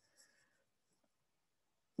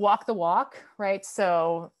 Walk the walk, right?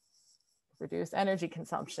 So reduce energy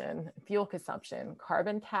consumption, fuel consumption,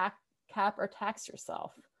 carbon cap or tax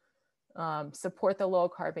yourself. Support the low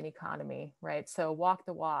carbon economy, right? So walk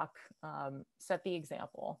the walk, set the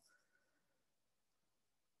example.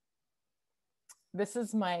 This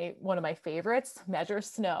is one of my favorites, measure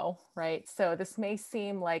snow, right? So this may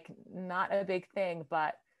seem like not a big thing,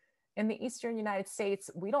 but in the Eastern United States,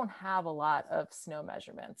 we don't have a lot of snow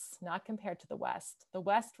measurements, not compared to the West. The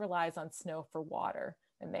West relies on snow for water,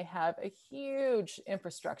 and they have a huge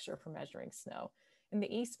infrastructure for measuring snow. In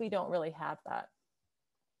the East, we don't really have that.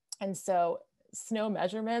 And so snow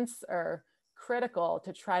measurements are critical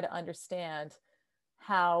to try to understand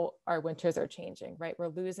how our winters are changing, right? We're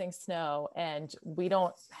losing snow and we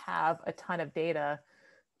don't have a ton of data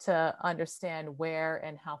to understand where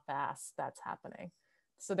and how fast that's happening.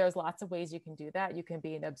 So there's lots of ways you can do that. You can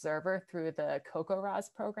be an observer through the COCO-RAS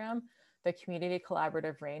program, the Community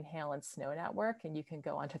Collaborative Rain, Hail, and Snow Network, and you can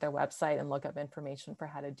go onto their website and look up information for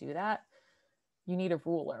how to do that. You need a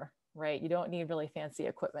ruler, right? You don't need really fancy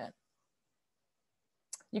equipment.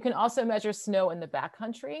 You can also measure snow in the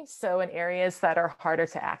backcountry, so in areas that are harder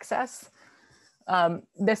to access.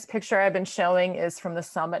 This picture I've been showing is from the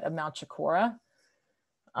summit of Mount Chicora.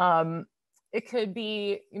 It could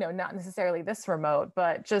be, not necessarily this remote,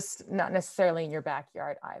 but just not necessarily in your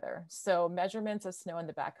backyard either. So measurements of snow in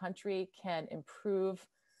the backcountry can improve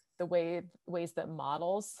the ways that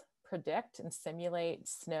models predict and simulate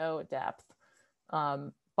snow depth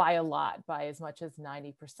by a lot, by as much as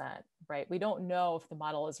 90%, right? We don't know if the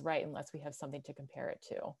model is right unless we have something to compare it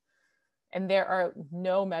to. And there are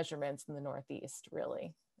no measurements in the Northeast,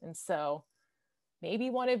 really. And so maybe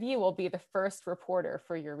one of you will be the first reporter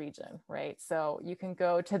for your region, right? So you can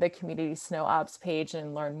go to the Community Snow Ops page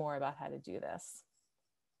and learn more about how to do this.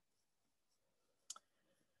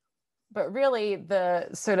 But really, the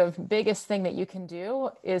sort of biggest thing that you can do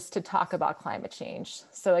is to talk about climate change.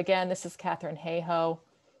 So again, this is Catherine Hayhoe.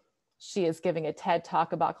 She is giving a TED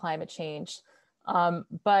talk about climate change.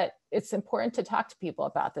 But it's important to talk to people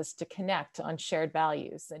about this, to connect on shared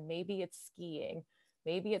values. And maybe it's skiing,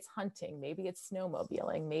 maybe it's hunting, maybe it's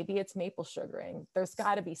snowmobiling, maybe it's maple sugaring. There's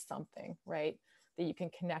got to be something, right, that you can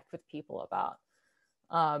connect with people about.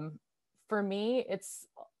 For me, it's,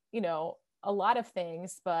 a lot of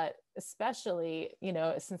things, but especially,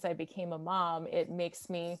 since I became a mom, it makes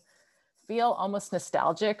me feel almost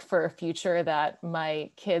nostalgic for a future that my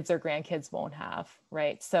kids or grandkids won't have,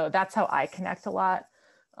 right? So that's how I connect a lot.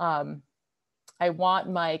 I want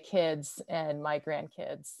my kids and my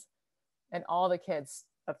grandkids and all the kids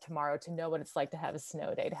of tomorrow to know what it's like to have a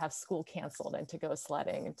snow day, to have school canceled and to go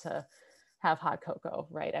sledding and to have hot cocoa,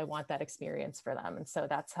 right? I want that experience for them. And so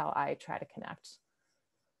that's how I try to connect.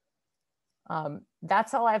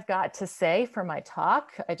 That's all I've got to say for my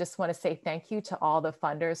talk. I just want to say thank you to all the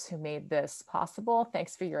funders who made this possible.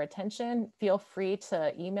 Thanks for your attention. Feel free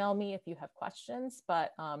to email me if you have questions,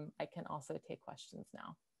 but I can also take questions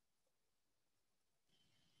now.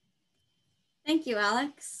 Thank you,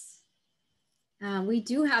 Alex. We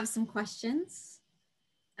do have some questions,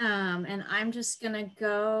 and I'm just gonna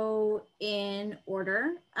go in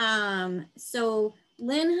order. So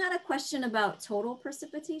Lynn had a question about total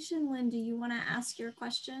precipitation. Lynn, do you want to ask your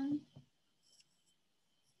question?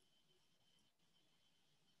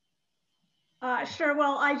 Sure.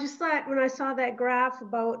 Well, I just thought when I saw that graph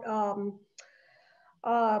about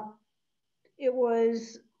it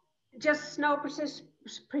was just snow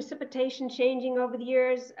precipitation changing over the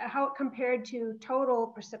years, how it compared to total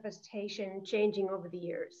precipitation changing over the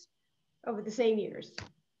years, over the same years,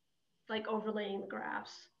 like overlaying the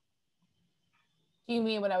graphs. Do you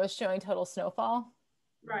mean when I was showing total snowfall?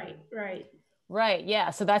 Right, right. Right,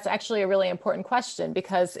 yeah. So that's actually a really important question,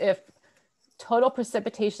 because if total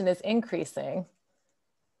precipitation is increasing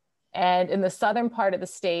and in the southern part of the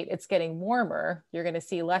state, it's getting warmer, you're going to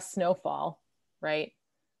see less snowfall, right?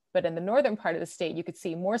 But in the northern part of the state, you could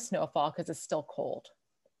see more snowfall because it's still cold.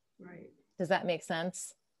 Right. Does that make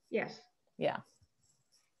sense? Yes. Yeah.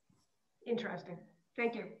 Interesting.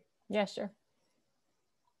 Thank you. Yeah, sure.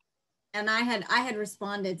 And I had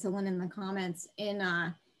responded to Lynn in the comments in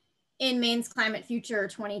Maine's Climate Future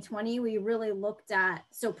 2020. We really looked at,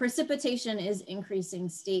 so precipitation is increasing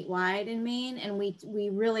statewide in Maine, and we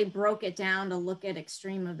really broke it down to look at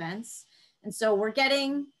extreme events. And so we're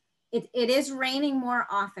getting, it is raining more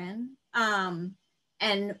often, and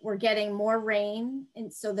we're getting more rain.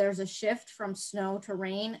 And so there's a shift from snow to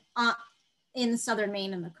rain in southern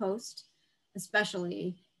Maine and the coast,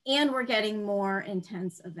 especially. And we're getting more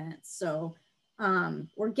intense events. So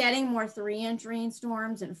we're getting more 3-inch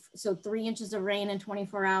rainstorms. And so 3 inches of rain in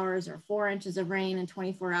 24 hours or 4 inches of rain in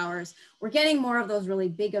 24 hours. We're getting more of those really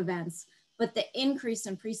big events, but the increase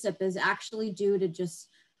in precip is actually due to just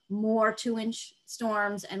more 2-inch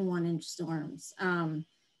storms and 1-inch storms.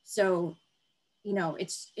 So,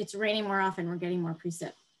 it's raining more often, we're getting more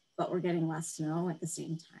precip, but we're getting less snow at the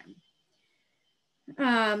same time.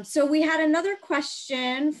 So we had another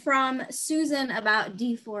question from Susan about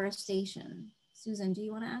deforestation. Susan, do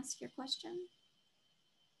you want to ask your question?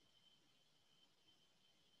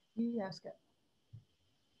 You ask it.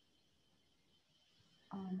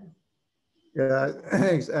 Yeah,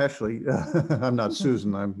 thanks, Ashley. I'm not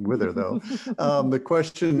Susan, I'm with her though. The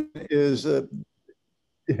question is, do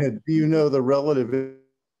you know the relative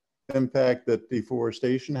impact that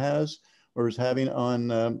deforestation has or is having on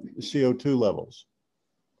CO2 levels?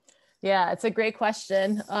 Yeah, it's a great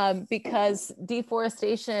question because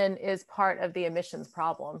deforestation is part of the emissions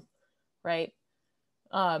problem, right?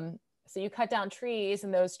 So you cut down trees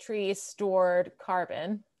and those trees stored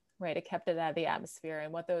carbon, right? It kept it out of the atmosphere.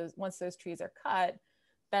 And once those trees are cut,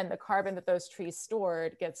 then the carbon that those trees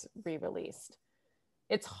stored gets re-released.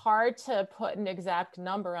 It's hard to put an exact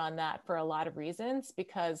number on that for a lot of reasons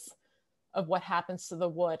because of what happens to the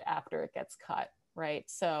wood after it gets cut, right?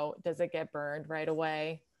 So does it get burned right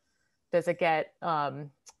away? Does it get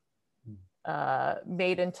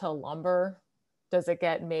made into lumber? Does it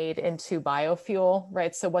get made into biofuel,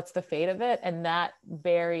 right? So what's the fate of it? And that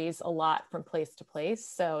varies a lot from place to place.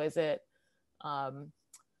 So is it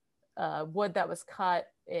wood that was cut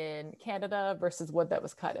in Canada versus wood that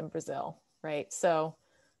was cut in Brazil, right? So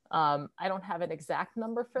I don't have an exact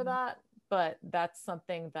number for that, but that's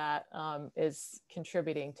something that is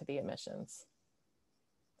contributing to the emissions.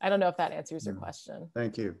 I don't know if that answers your question.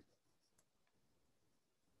 Thank you.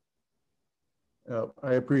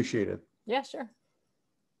 I appreciate it. Yeah, sure.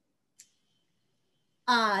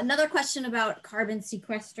 Another question about carbon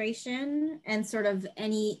sequestration and sort of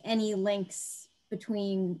any links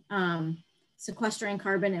between sequestering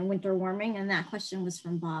carbon and winter warming. And that question was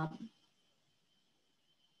from Bob.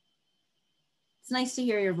 It's nice to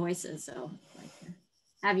hear your voices, so I'd like to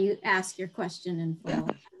have you ask your question in full.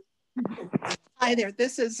 Hi there,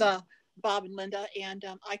 this is Bob and Linda, and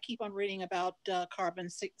I keep on reading about carbon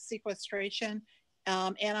sequestration,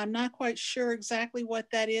 and I'm not quite sure exactly what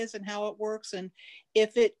that is and how it works and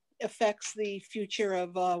if it affects the future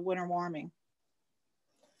of winter warming.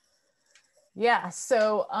 Yeah,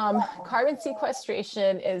 so carbon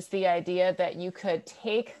sequestration is the idea that you could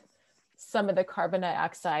take some of the carbon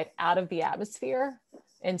dioxide out of the atmosphere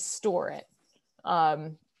and store it.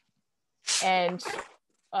 And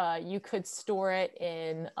you could store it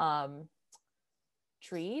in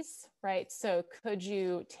trees, right? So could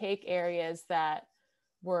you take areas that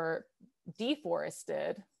were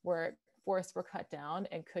deforested, where forests were cut down,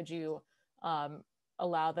 and could you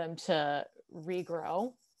allow them to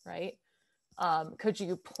regrow, right? Could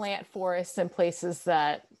you plant forests in places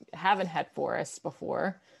that haven't had forests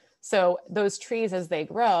before? So those trees, as they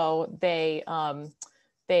grow, they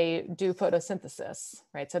do photosynthesis,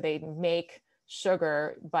 right? So they make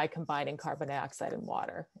sugar by combining carbon dioxide and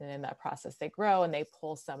water. And in that process, they grow and they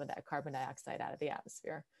pull some of that carbon dioxide out of the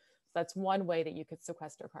atmosphere. So that's one way that you could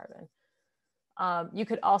sequester carbon. You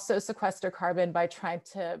could also sequester carbon by trying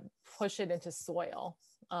to push it into soil.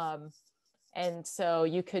 And so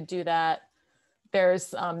you could do that.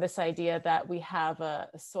 There's this idea that we have a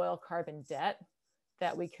soil carbon debt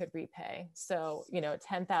that we could repay. So,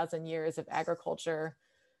 10,000 years of agriculture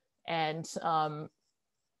and,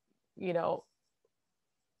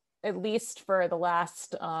 at least for the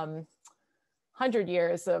last 100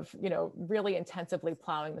 years of, really intensively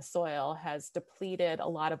plowing the soil has depleted a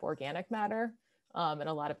lot of organic matter and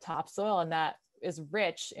a lot of topsoil, and that is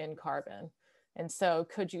rich in carbon. And so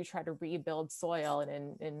could you try to rebuild soil,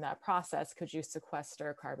 and in that process, could you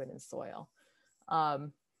sequester carbon in soil?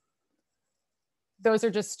 Those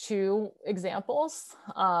are just two examples,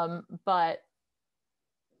 but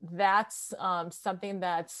that's something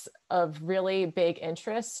that's of really big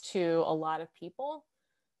interest to a lot of people,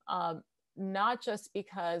 not just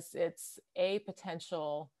because it's a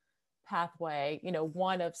potential pathway,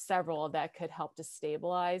 one of several that could help to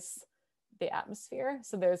stabilize the atmosphere.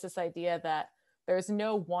 So there's this idea that there's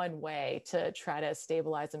no one way to try to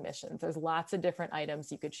stabilize emissions. There's lots of different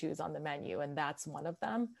items you could choose on the menu, and that's one of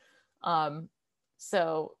them.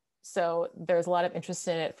 So there's a lot of interest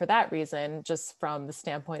in it for that reason, just from the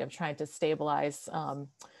standpoint of trying to stabilize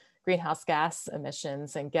greenhouse gas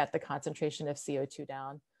emissions and get the concentration of CO2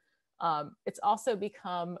 down. It's also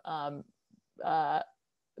become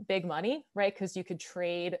big money, right? Because you could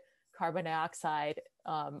trade carbon dioxide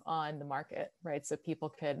on the market, right? So people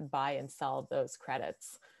could buy and sell those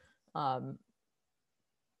credits. I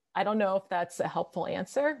don't know if that's a helpful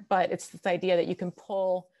answer, but it's this idea that you can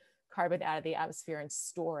pull carbon out of the atmosphere and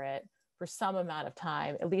store it for some amount of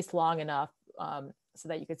time, at least long enough so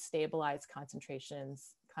that you could stabilize concentration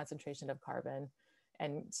of carbon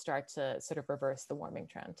and start to sort of reverse the warming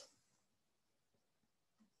trend.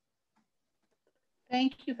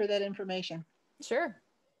 Thank you for that information. Sure.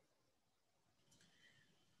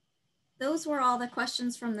 Those were all the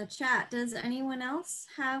questions from the chat. Does anyone else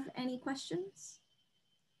have any questions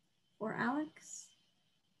for Alix?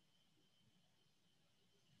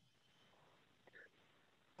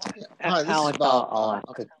 Hi, this Alex, is Bob. I'll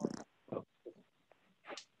Okay.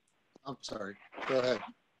 I'm sorry. Go ahead.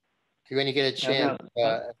 When you get a chance,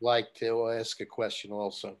 I'd like to ask a question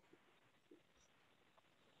also.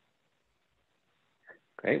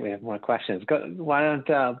 Great, we have more questions. Go, why don't,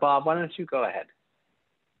 Bob, why don't you go ahead?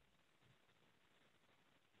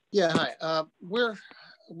 Yeah, hi.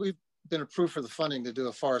 We've been approved for the funding to do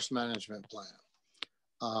a forest management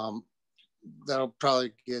plan. That'll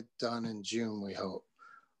probably get done in June, we hope.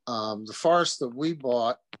 The forest that we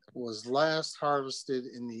bought was last harvested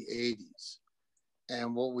in the 80s.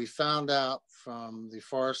 And what we found out from the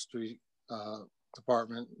forestry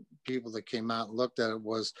department, people that came out and looked at it,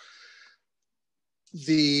 was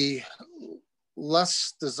the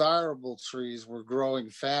less desirable trees were growing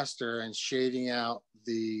faster and shading out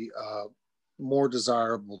the more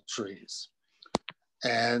desirable trees.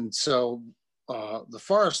 And so the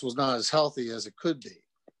forest was not as healthy as it could be.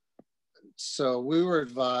 So we were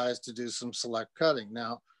advised to do some select cutting.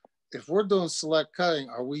 Now, if we're doing select cutting,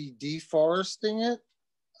 are we deforesting it?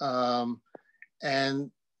 And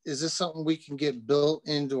is this something we can get built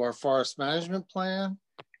into our forest management plan?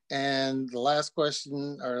 And the last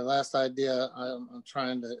question, or last idea I'm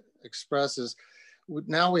trying to express is,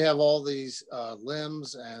 now we have all these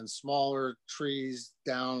limbs and smaller trees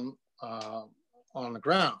down on the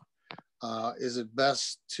ground. Is it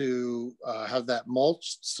best to have that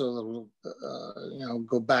mulched so that it'll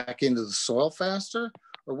go back into the soil faster?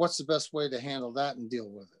 Or what's the best way to handle that and deal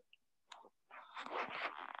with it?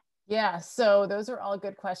 Yeah, so those are all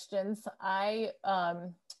good questions. I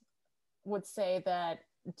would say that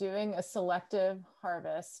doing a selective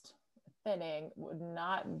harvest thinning would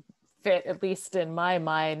not fit, at least in my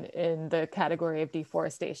mind, in the category of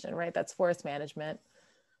deforestation, right? That's forest management.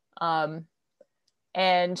 And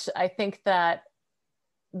I think that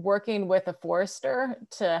working with a forester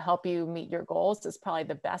to help you meet your goals is probably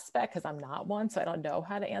the best bet, because I'm not one, so I don't know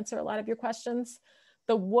how to answer a lot of your questions.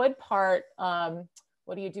 The wood part,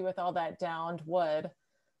 what do you do with all that downed wood?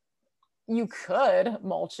 You could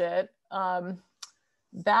mulch it.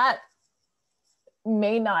 That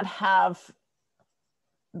may not have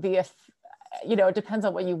the, it depends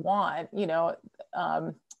on what you want,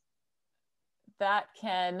 that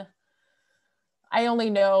can, I only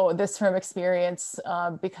know this from experience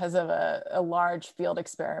because of a large field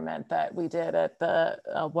experiment that we did at the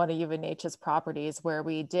one of UNH's properties, where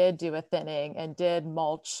we did do a thinning and did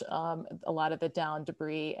mulch a lot of the down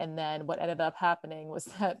debris. And then what ended up happening was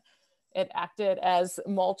that it acted as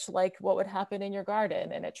mulch, like what would happen in your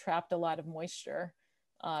garden, and it trapped a lot of moisture.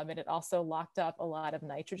 And it also locked up a lot of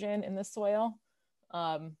nitrogen in the soil.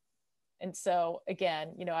 And so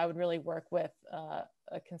again, I would really work with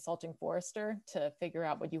a consulting forester to figure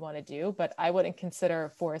out what you want to do, but I wouldn't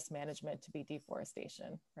consider forest management to be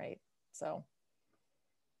deforestation, right? So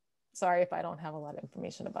sorry if I don't have a lot of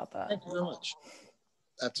information about that. Thank you very much.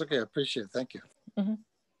 That's okay, I appreciate it, thank you. Mm-hmm.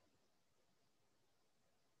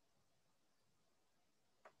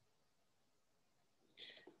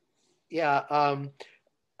 Yeah,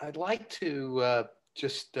 I'd like to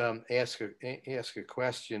just ask a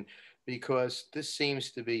question, because this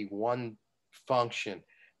seems to be one function,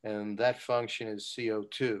 and that function is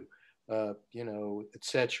CO2,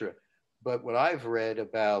 etc. But what I've read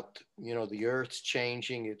about, the Earth's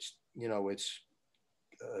changing, its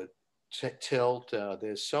tilt.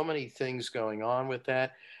 There's so many things going on with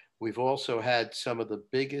that. We've also had some of the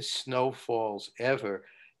biggest snowfalls ever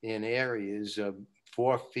in areas of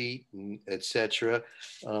 4 feet, etc.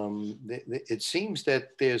 It seems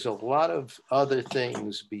that there's a lot of other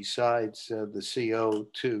things besides the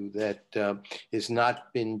CO2 that has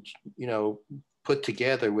not been, put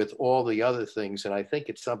together with all the other things. And I think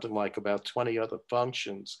it's something like about 20 other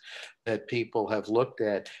functions that people have looked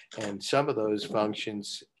at. And some of those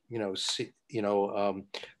functions,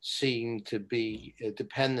 seem to be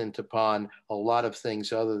dependent upon a lot of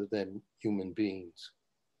things other than human beings.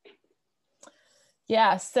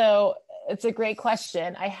 Yeah, so it's a great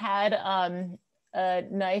question. I had a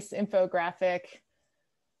nice infographic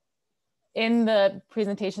in the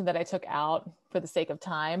presentation that I took out for the sake of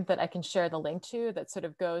time that I can share the link to, that sort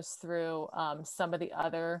of goes through some of the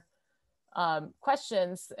other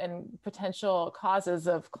questions and potential causes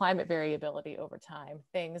of climate variability over time.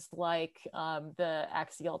 Things like the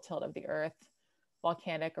axial tilt of the Earth,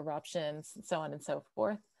 volcanic eruptions, and so on and so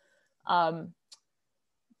forth.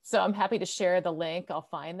 So I'm happy to share the link. I'll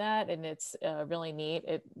find that, and it's really neat.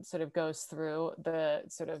 It sort of goes through the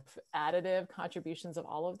sort of additive contributions of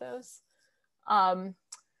all of those.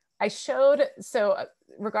 I showed,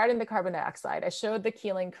 regarding the carbon dioxide, I showed the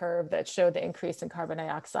Keeling curve that showed the increase in carbon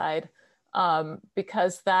dioxide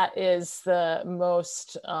because that is the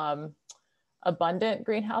most abundant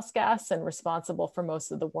greenhouse gas and responsible for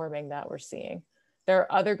most of the warming that we're seeing. There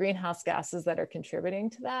are other greenhouse gases that are contributing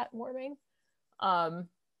to that warming. And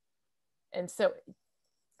so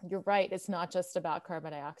you're right, it's not just about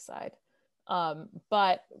carbon dioxide.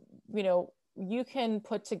 But you know, you can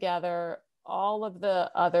put together all of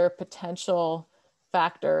the other potential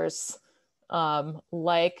factors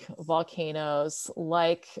like volcanoes,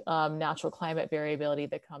 like natural climate variability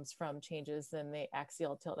that comes from changes in the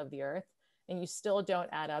axial tilt of the Earth, and you still don't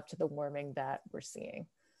add up to the warming that we're seeing.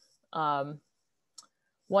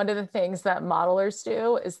 One of the things that modelers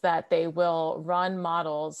do is that they will run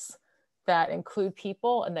models that include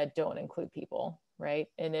people and that don't include people, right?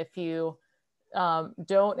 And if you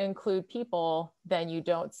don't include people, then you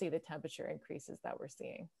don't see the temperature increases that we're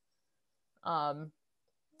seeing. So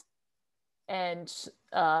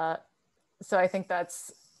I think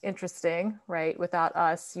that's interesting, right? Without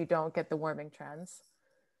us, you don't get the warming trends.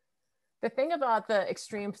 The thing about the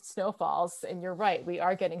extreme snowfalls, and you're right, we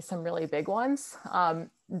are getting some really big ones.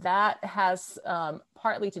 That has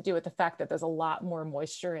partly to do with the fact that there's a lot more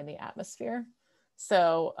moisture in the atmosphere.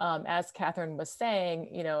 So as Catherine was saying,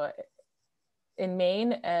 you know, in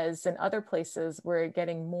Maine, as in other places, we're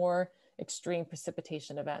getting more extreme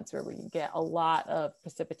precipitation events where we get a lot of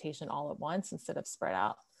precipitation all at once instead of spread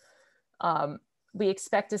out. We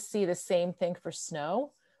expect to see the same thing for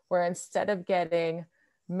snow, where instead of getting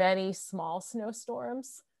many small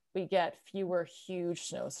snowstorms, we get fewer huge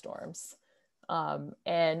snowstorms.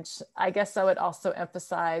 And I guess I would also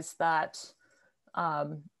emphasize that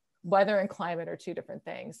weather and climate are two different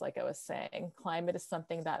things. Like I was saying, climate is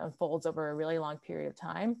something that unfolds over a really long period of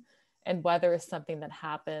time, and weather is something that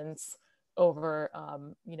happens over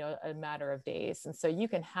you know, a matter of days. And so you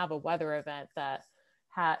can have a weather event that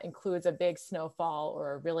includes a big snowfall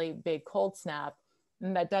or a really big cold snap,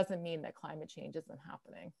 and that doesn't mean that climate change isn't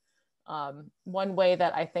happening. One way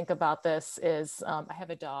that I think about this is I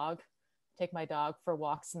have a dog, take my dog for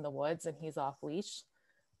walks in the woods, and he's off leash.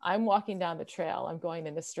 I'm walking down the trail, I'm going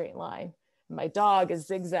in a straight line. My dog is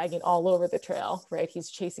zigzagging all over the trail, right? He's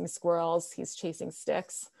chasing squirrels, he's chasing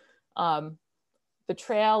sticks. The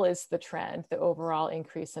trail is the trend, the overall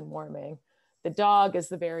increase in warming. The dog is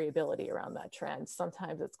the variability around that trend.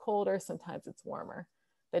 Sometimes it's colder, sometimes it's warmer.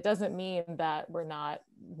 That doesn't mean that we're not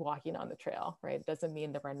walking on the trail, right? It doesn't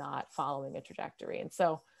mean that we're not following a trajectory. And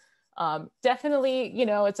so definitely, you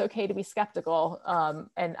know, it's okay to be skeptical.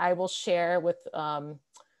 And I will share with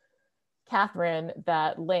Catherine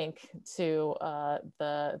that link to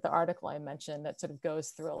the article I mentioned that sort of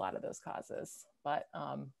goes through a lot of those causes. But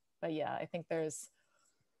yeah, I think there's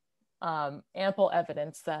ample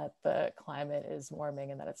evidence that the climate is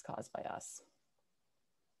warming and that it's caused by us.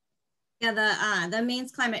 Yeah, the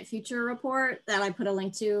Maine's Climate Future report that I put a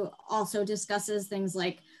link to also discusses things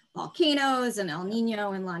like volcanoes and El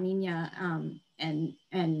Nino and La Nina, and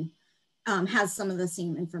has some of the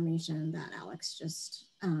same information that Alex just.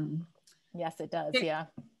 Yes, it does. Yeah.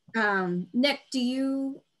 Nick, do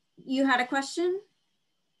you had a question?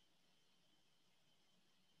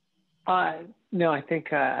 No, I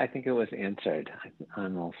think it was answered.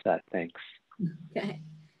 I'm all set. Thanks. Okay.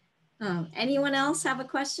 Anyone else have a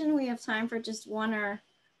question? We have time for just one or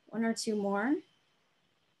two more.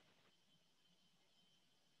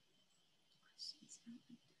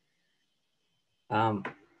 Hi,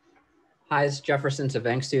 it's Jefferson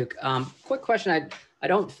Savangstook. Quick question. I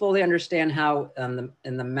don't fully understand how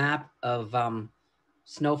in the map of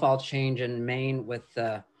snowfall change in Maine with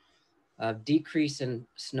the decrease in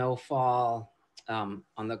snowfall on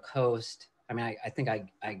the coast. I mean, I think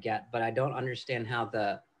I get, but I don't understand how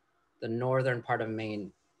the northern part of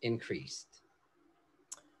Maine increased.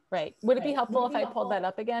 Right. Would it be helpful if I pulled that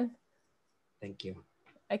up again? Thank you.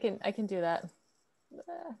 I can do that.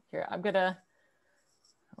 Here, I'm gonna,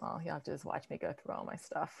 well, you'll have to just watch me go through all my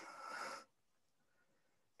stuff.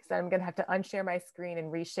 Because I'm gonna have to unshare my screen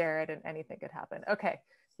and reshare it and anything could happen. Okay,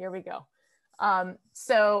 here we go.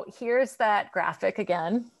 So here's that graphic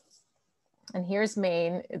again. And here's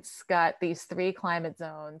Maine. It's got these 3 climate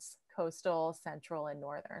zones: coastal, central, and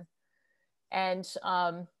northern. And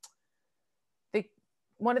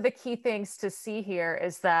one of the key things to see here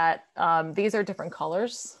is that these are different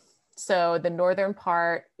colors. So the northern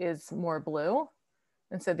part is more blue.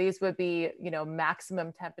 And so these would be, you know,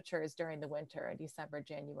 maximum temperatures during the winter in December,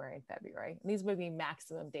 January, and February. And these would be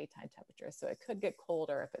maximum daytime temperatures. So it could get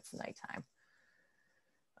colder if it's nighttime.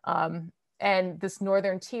 And this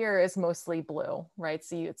northern tier is mostly blue, right?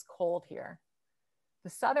 So it's cold here. the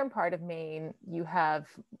southern part of Maine, you have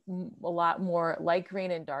a lot more light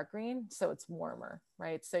green and dark green, so it's warmer,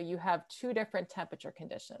 right? So you have two different temperature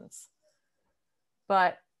conditions.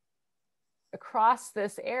 But across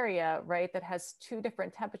this area, right, that has two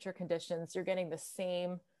different temperature conditions, you're getting the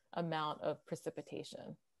same amount of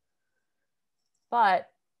precipitation. But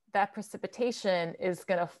that precipitation is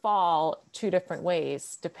going to fall two different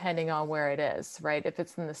ways depending on where it is, right? If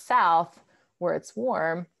it's in the south where it's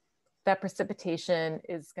warm, that precipitation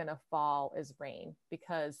is going to fall as rain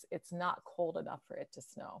because it's not cold enough for it to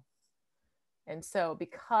snow. And so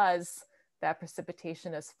because that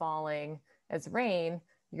precipitation is falling as rain,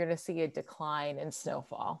 you're going to see a decline in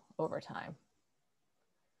snowfall over time.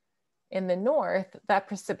 In the north, that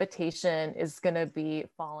precipitation is going to be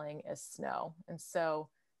falling as snow. And so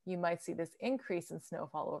you might see this increase in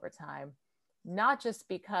snowfall over time, not just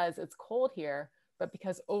because it's cold here, but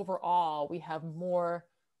because overall we have more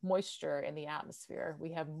moisture in the atmosphere.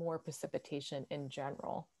 We have more precipitation in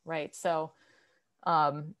general, right? So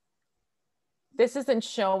this isn't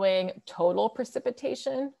showing total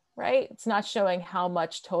precipitation, right? It's not showing how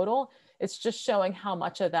much total, it's just showing how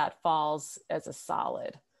much of that falls as a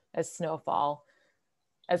solid, as snowfall,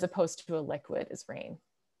 as opposed to a liquid as rain.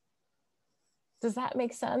 Does that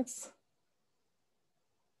make sense?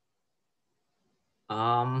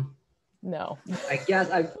 No. I guess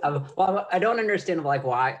well, I don't understand like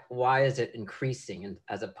why is it increasing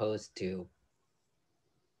as opposed to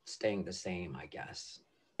staying the same, I guess.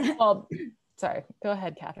 Well, sorry, go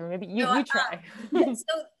ahead, Catherine. Maybe you try.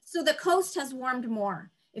 So the coast has warmed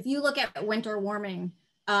more. If you look at winter warming,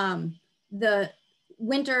 the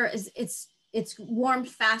winter it's warmed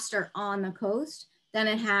faster on the coast than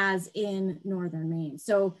it has in northern Maine.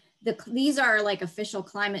 So these are like official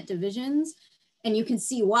climate divisions, and you can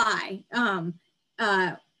see why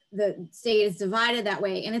the state is divided that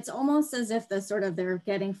way. And it's almost as if they're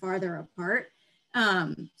getting farther apart.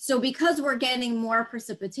 So because we're getting more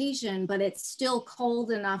precipitation, but it's still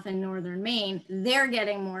cold enough in northern Maine, they're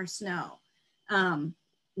getting more snow.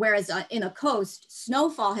 Whereas in the coast,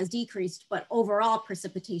 snowfall has decreased, but overall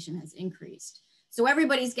precipitation has increased. So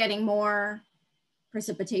everybody's getting more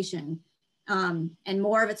precipitation, and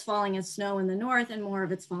more of it's falling as snow in the north and more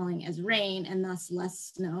of it's falling as rain, and thus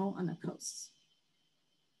less snow on the coasts.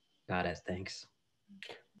 Got it, thanks.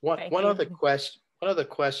 One other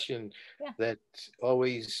question Yeah. that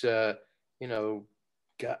always,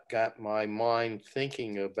 got my mind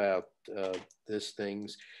thinking about these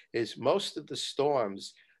things is most of the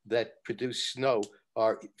storms that produce snow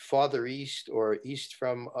are farther east or east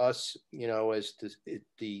from us, as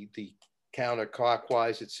the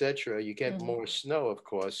counterclockwise, etc. You get more snow, of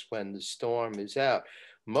course, when the storm is out.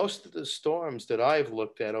 Most of the storms that I've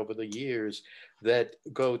looked at over the years that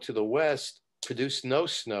go to the west produce no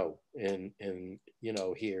snow in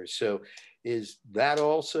here. So is that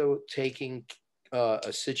also taking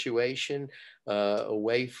a situation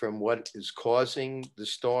away from what is causing the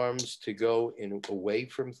storms to go away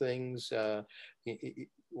from things,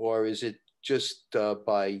 or is it just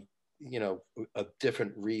by a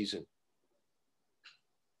different reason?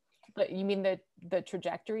 But you mean the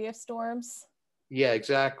trajectory of storms? Yeah,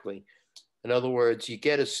 exactly. In other words, you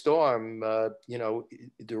get a storm, the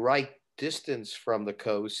right distance from the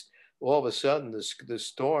coast, all of a sudden the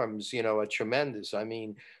storms, are tremendous. I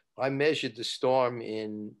mean, I measured the storm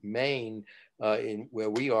in Maine, in where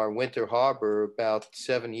we are, Winter Harbor, about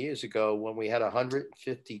 7 years ago when we had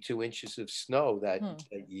 152 inches of snow that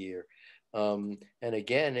year. And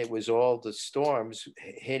again, it was all the storms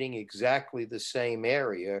hitting exactly the same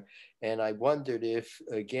area. And I wondered if,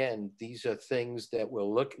 again, these are things that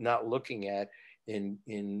we're not looking at in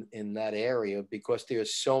that area, because there are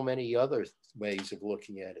so many other ways of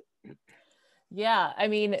looking at it. Yeah, I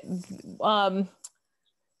mean,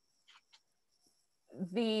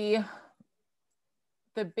 the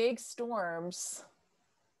big storms,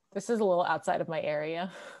 this is a little outside of my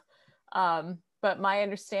area, but my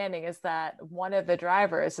understanding is that one of the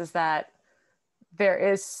drivers is that there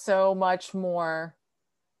is so much more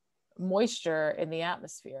moisture in the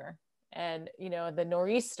atmosphere. And, the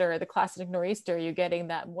nor'easter, the classic nor'easter, you're getting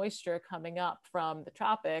that moisture coming up from the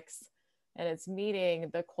tropics, and it's meeting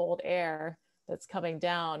the cold air that's coming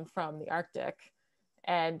down from the Arctic.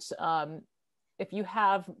 And if you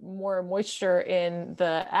have more moisture in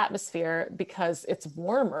the atmosphere because it's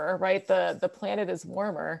warmer, right? The planet is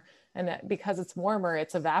warmer, and that because it's warmer,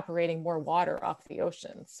 it's evaporating more water off the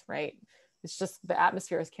oceans, right? It's just the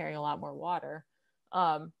atmosphere is carrying a lot more water.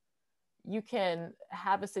 You can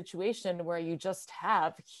have a situation where you just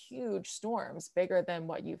have huge storms, bigger than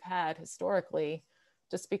what you've had historically,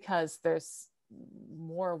 just because there's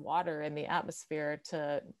more water in the atmosphere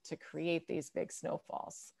to create these big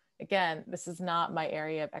snowfalls. Again, this is not my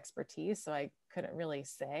area of expertise, so I couldn't really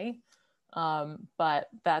say, but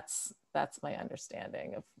that's my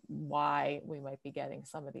understanding of why we might be getting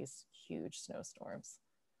some of these huge snowstorms.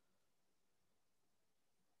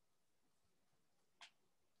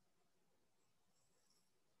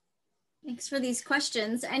 Thanks for these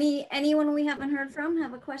questions. Anyone we haven't heard from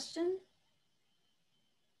have a question?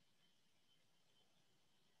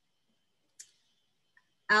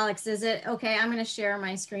 Alex, is it okay? I'm going to share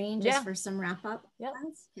my screen just for some wrap up. Yep.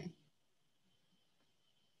 Okay.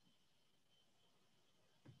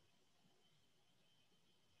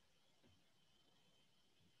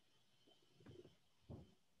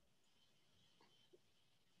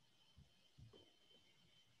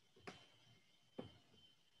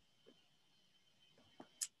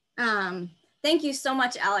 Thank you so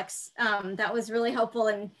much, Alex. That was really helpful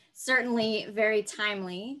and certainly very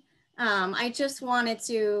timely. I just wanted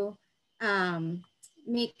to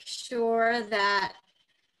make sure that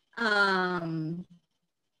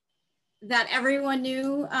that everyone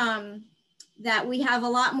knew that we have a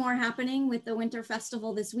lot more happening with the Winter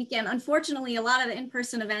Festival this weekend. Unfortunately, a lot of the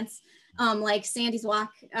in-person events like Sandy's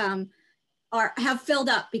Walk have filled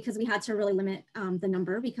up because we had to really limit the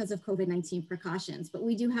number because of COVID-19 precautions, but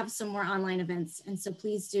we do have some more online events. And so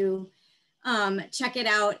please do check it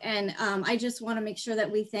out. And I just want to make sure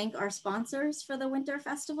that we thank our sponsors for the Winter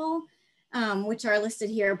Festival, which are listed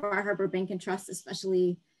here: Bar Harbor Bank and Trust,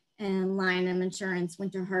 especially, and Lionel Insurance,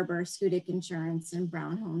 Winter Harbor, Scudic Insurance, and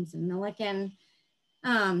Brown Homes and Milliken.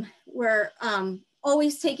 We're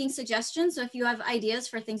always taking suggestions. So if you have ideas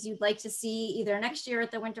for things you'd like to see either next year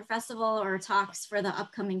at the Winter Festival or talks for the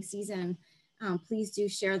upcoming season, please do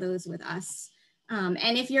share those with us. And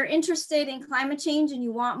if you're interested in climate change and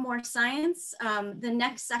you want more science, the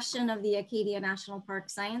next session of the Acadia National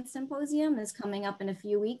Park Science Symposium is coming up in a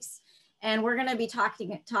few weeks. And we're gonna be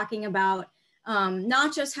talking about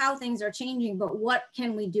not just how things are changing, but what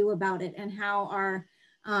can we do about it, and how our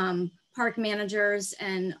park managers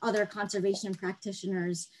and other conservation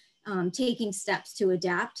practitioners taking steps to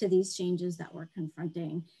adapt to these changes that we're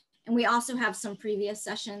confronting. And we also have some previous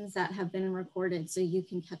sessions that have been recorded, so you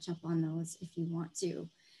can catch up on those if you want to.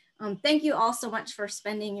 Thank you all so much for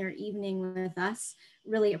spending your evening with us.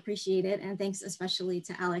 Really appreciate it. And thanks especially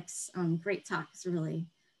to Alex. Great talks, really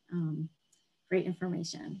great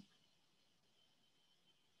information.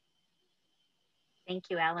 Thank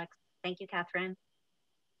you, Alex. Thank you, Catherine.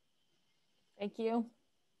 Thank you.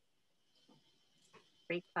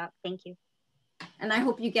 Great talk. Thank you. And I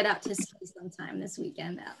hope you get out to ski sometime this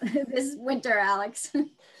weekend, this winter, Alex.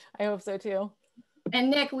 I hope so too.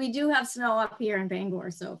 And Nick, we do have snow up here in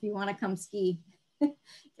Bangor, so if you want to come ski,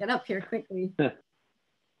 get up here quickly.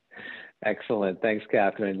 Excellent. Thanks,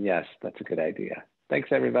 Catherine. Yes, that's a good idea. Thanks,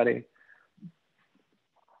 everybody.